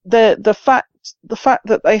the fact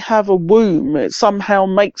that they have a womb, it somehow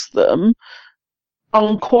makes them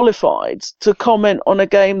unqualified to comment on a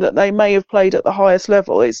game that they may have played at the highest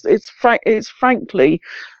level. It's frankly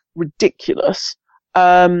ridiculous.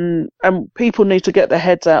 And people need to get their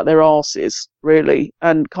heads out their arses, really,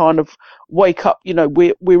 and kind of wake up.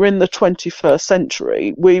 We're in the 21st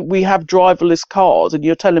century. We have driverless cars, and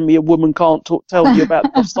you're telling me a woman can't tell you about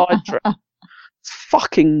the offside trip. It's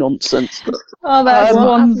fucking nonsense. Oh, that's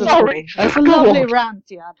wonderful. Sorry. That's a lovely rant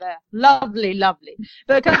you had there. Lovely, lovely.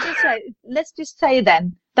 But can I just say, let's just say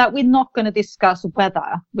then that we're not going to discuss whether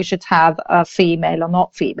we should have a female or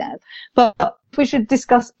not female. But if we should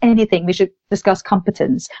discuss anything, we should discuss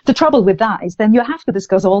competence. The trouble with that is then you have to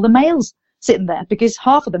discuss all the males sitting there because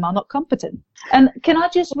half of them are not competent. And can I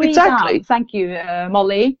just read out, thank you,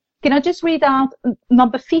 Molly, can I just read out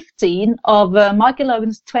number 15 of Michael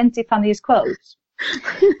Owen's 20 funniest quotes?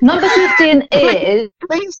 Number 15 is...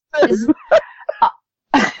 Please do.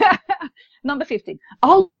 Number 15.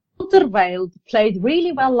 Alderweireld played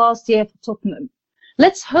really well last year for Tottenham.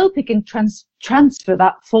 Let's hope he can transfer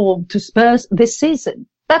that form to Spurs this season.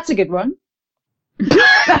 That's a good one.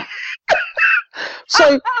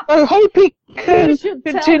 So I hope he can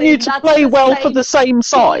continue to play well for the same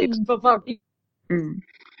side.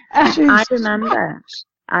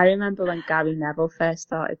 I remember when Gary Neville first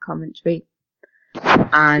started commentary,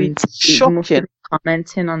 and he must have been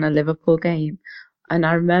commenting on a Liverpool game, and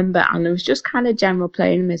I remember, and it was just kind of general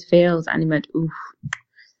playing in midfield, and he went, "Oof,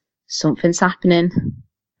 something's happening,"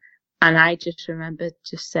 and I just remember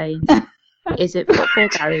just saying, "Is it football,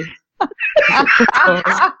 Gary?"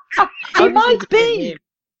 It might be.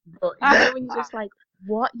 But when you're just like,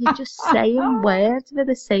 what? You're just saying words for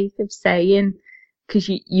the sake of saying, because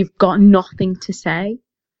you've got nothing to say.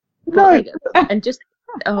 No.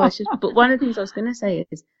 But one of the things I was going to say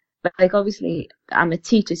is, like, obviously, I'm a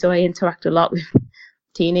teacher, so I interact a lot with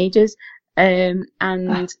teenagers. And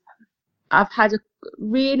I've had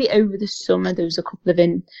really over the summer, there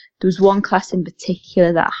was one class in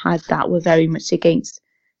particular that were very much against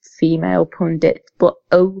female pundits. But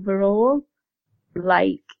overall,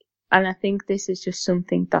 and I think this is just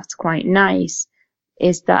something that's quite nice,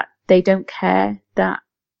 is that they don't care that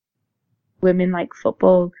women like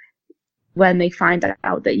football. When they find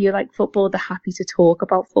out that you like football, they're happy to talk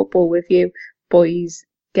about football with you, boys,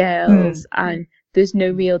 girls, and there's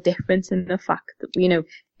no real difference in the fact that,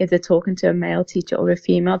 if they're talking to a male teacher or a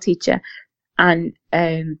female teacher. And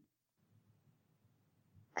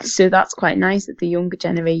so that's quite nice that the younger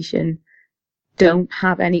generation don't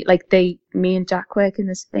have any, me and Jack work in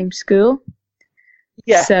the same school.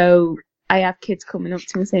 Yeah. So I have kids coming up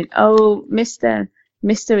to me saying, "Oh, Mr.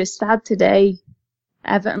 is sad today.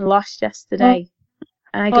 Everton lost yesterday."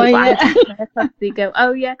 And I go, they go,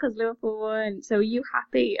 "Oh yeah, because Liverpool won. So are you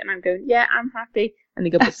happy?" And I'm going, "Yeah, I'm happy." And they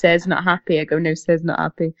go, "But Sarah's not happy." I go, "No, Sarah's not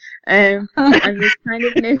happy." And there's kind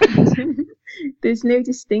of there's no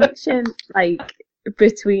distinction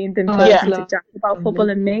between them talking to Jack about football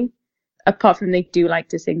and me, apart from they do like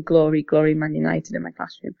to sing "Glory, Glory, Man United" in my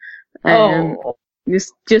classroom.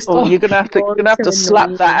 You're gonna have to slap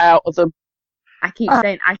that out of them. I keep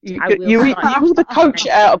saying I will. You either coach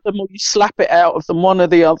it out of them or you slap it out of them, one or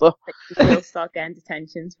the other. You will start getting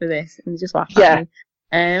detentions for this, and just laugh at me.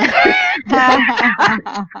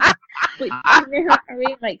 But you know what I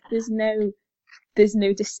mean? There's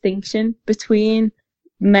no distinction between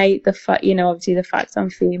obviously the fact I'm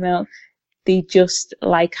female. They just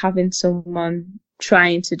like having someone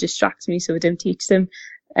trying to distract me so I don't teach them.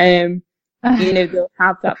 They'll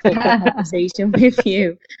have that football conversation with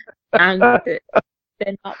you. And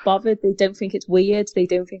they're not bothered. They don't think it's weird. They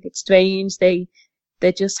don't think it's strange.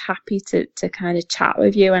 They're just happy to kind of chat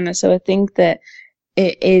with you. And so I think that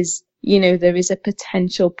it is, there is a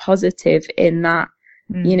potential positive in that,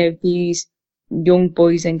 these young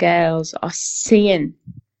boys and girls are seeing,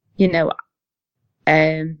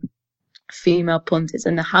 female punters,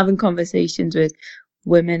 and they're having conversations with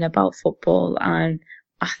women about football. And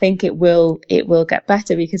I think it will get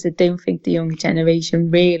better, because I don't think the younger generation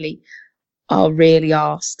are really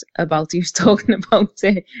asked about who's talking about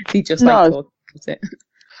it. They just like talking about it.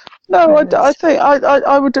 No, I think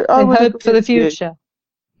I would hope for the future.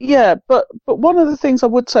 Yeah, but one of the things I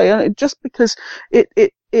would say, and just because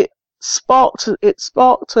it sparked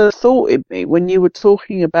a thought in me when you were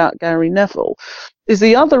talking about Gary Neville. Is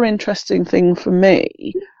the other interesting thing for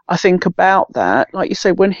me, I think, about that, like you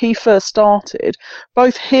say, when he first started,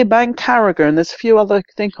 both him and Carragher, and there's a few other I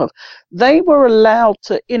can think of, they were allowed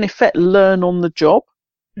to, in effect, learn on the job.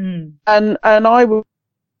 And I would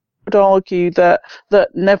argue that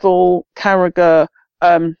Neville, Carragher,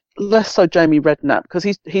 less so Jamie Redknapp, because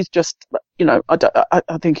he's just, you know,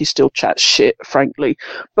 I think he still chats shit, frankly,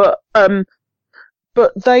 but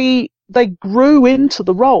they grew into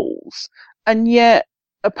the roles, and yet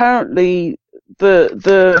apparently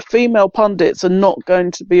the female pundits are not going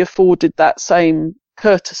to be afforded that same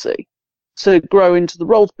courtesy to grow into the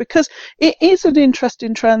roles, because it is an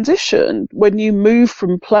interesting transition when you move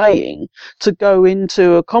from playing to go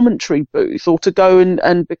into a commentary booth, or to go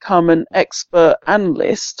and become an expert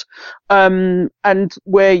analyst, and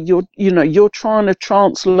where you're trying to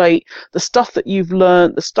translate the stuff that you've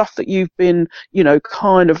learned, the stuff that you've been,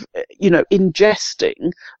 kind of,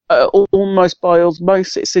 ingesting almost by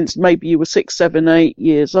osmosis since maybe you were 6, 7, 8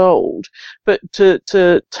 years old, but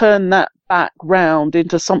to turn that back round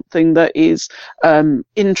into something that is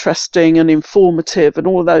interesting and informative and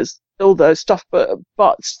all those stuff,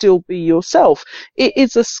 but still be yourself. It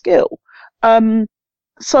is a skill.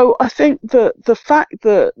 So I think that the fact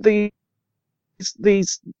that these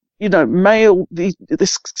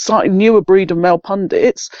this slightly newer breed of male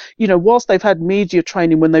pundits, whilst they've had media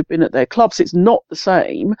training when they've been at their clubs, it's not the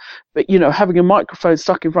same. But, having a microphone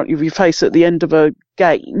stuck in front of your face at the end of a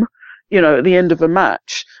game, at the end of a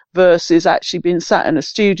match, versus actually being sat in a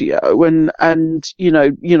studio and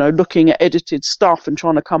looking at edited stuff and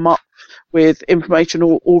trying to come up with information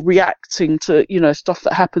or reacting to, stuff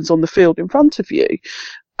that happens on the field in front of you.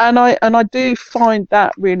 And I do find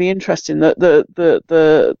that really interesting, that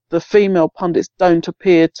the female pundits don't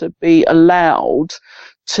appear to be allowed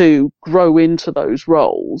to grow into those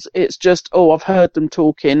roles. It's just, I've heard them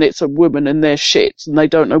talking, it's a woman and they're shit and they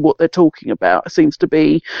don't know what they're talking about. It seems to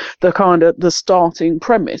be the starting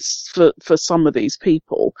premise for some of these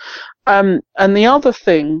people. And the other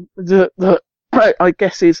thing that I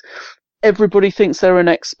guess is everybody thinks they're an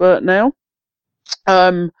expert now.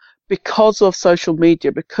 Because of social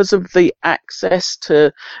media, because of the access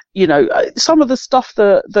to, some of the stuff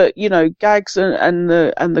that Gags and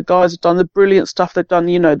the guys have done, the brilliant stuff they've done,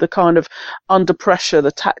 the kind of under pressure,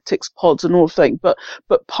 the tactics pods and all things. But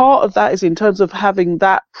part of that is, in terms of having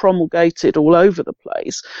that promulgated all over the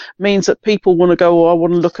place, means that people want to go, I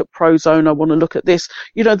want to look at Prozone, I want to look at this.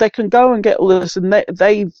 They can go and get all this, and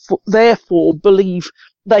they therefore believe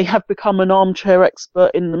they have become an armchair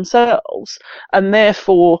expert in themselves, and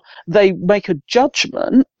therefore they make a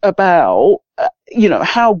judgment about,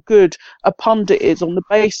 how good a pundit is on the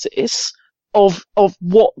basis of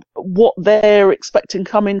what they're expecting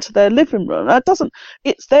come into their living room.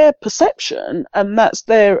 It's their perception and that's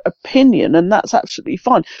their opinion, and that's absolutely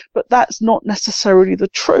fine, but that's not necessarily the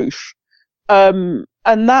truth. And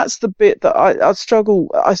that's the bit that I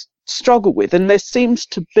struggle with, and there seems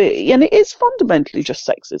to be, and it is fundamentally just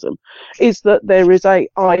sexism, is that there is a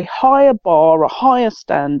higher bar, a higher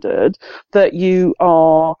standard that you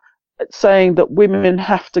are saying that women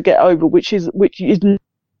have to get over, which is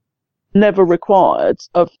never required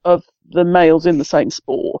of the males in the same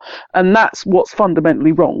sport. And that's what's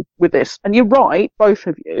fundamentally wrong with this. And you're right, both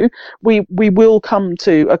of you, we will come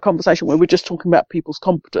to a conversation where we're just talking about people's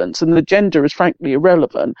competence, and the gender is frankly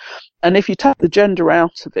irrelevant. And if you take the gender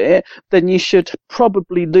out of it, then you should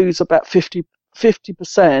probably lose about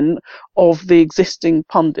 50% of the existing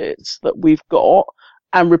pundits that we've got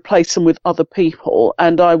and replace them with other people.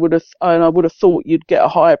 And I would have thought you'd get a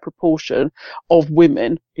higher proportion of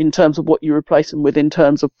women in terms of what you replace them with in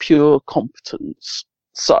terms of pure competence.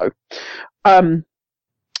 So,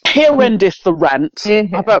 here endeth the rant.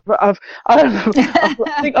 I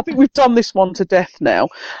think we've done this one to death now.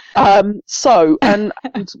 So, and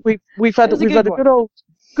we've had a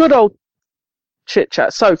good old chit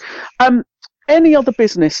chat. So, any other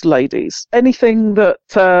business, ladies? Anything that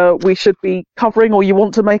we should be covering or you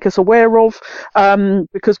want to make us aware of?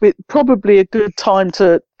 Because we're probably a good time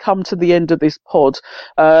to come to the end of this pod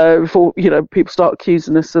before people start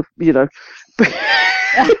accusing us of going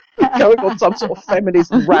on some sort of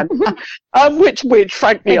feminist rant, which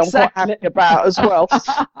frankly I'm quite happy about as well.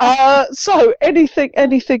 So anything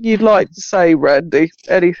you'd like to say, Randy?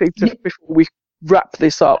 Anything before we wrap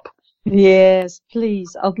this up? Yes,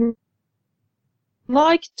 please. I'd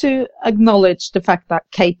like to acknowledge the fact that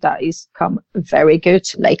Keita is come very good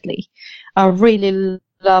lately. I really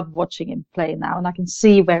love watching him play now, and I can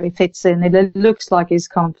see where he fits in. It looks like he's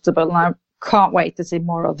comfortable, and I can't wait to see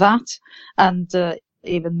more of that. And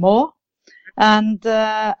even more. And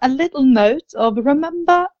a little note of,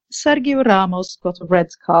 remember Sergio Ramos got a red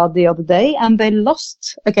card the other day and they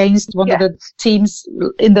lost against one of the teams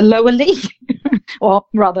in the lower league, or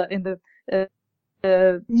rather in the...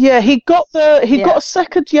 he got a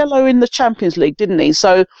second yellow in the Champions League, didn't he?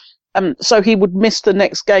 So he would miss the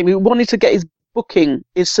next game. He wanted to get his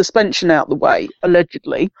suspension out the way,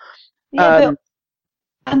 allegedly. Yeah,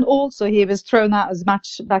 and also he was thrown out as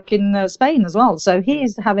match back in Spain as well. So he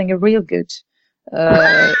is having a real good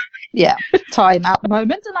time at the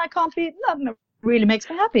moment, and that really makes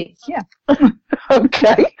me happy. Yeah.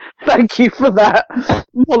 Okay, thank you for that,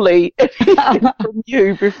 Molly. Anything from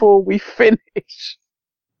you before we finish?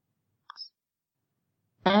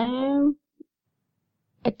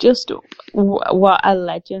 Just what a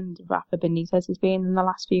legend Rafa Benitez has been in the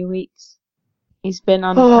last few weeks. He's been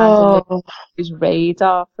on his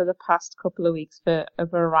radar for the past couple of weeks for a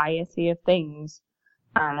variety of things,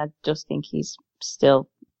 and I just think he's still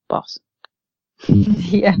boss.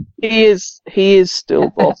 Yeah, he is still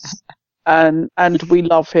boss, and we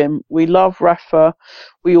love him. We love Rafa.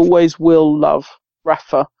 We always will love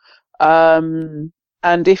Rafa. And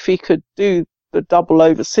if he could do the double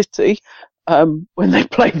over City when they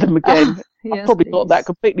play them again, I've probably got that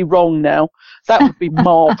completely wrong now. That would be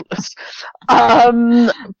marvellous.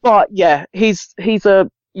 But yeah, he's an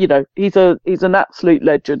absolute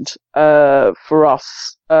legend for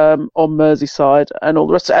us on Merseyside and all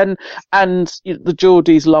the rest. And the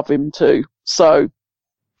Geordies love him too. So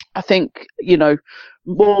I think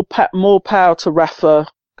more power to Rafa.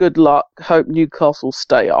 Good luck. Hope Newcastle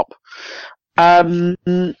stay up.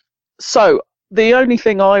 So the only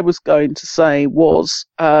thing I was going to say was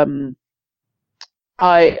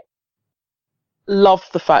I love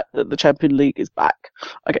the fact that the Champions League is back.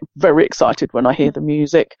 I get very excited when I hear the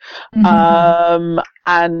music. Mm-hmm.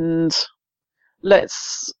 And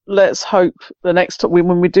let's hope the next time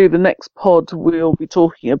when we do the next pod, we'll be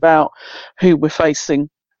talking about who we're facing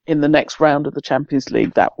in the next round of the Champions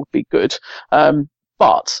League. That would be good.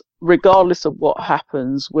 But regardless of what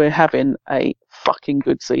happens, we're having a fucking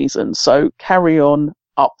good season. So carry on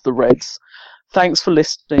up the Reds. Thanks for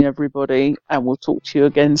listening, everybody, and we'll talk to you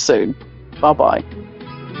again soon. Bye-bye.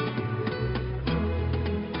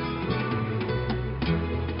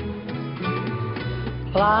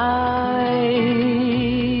 Life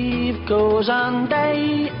goes on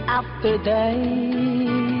day after day.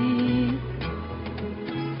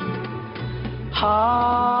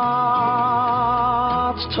 Hearts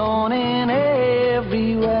torn in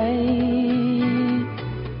every way.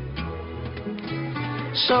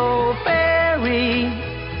 So ferry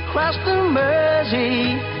cross the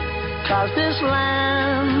Mersey, 'cause this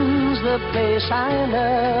land's the place I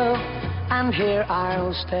love, and here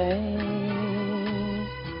I'll stay.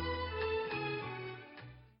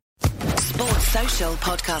 Sports Social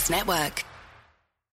Podcast Network.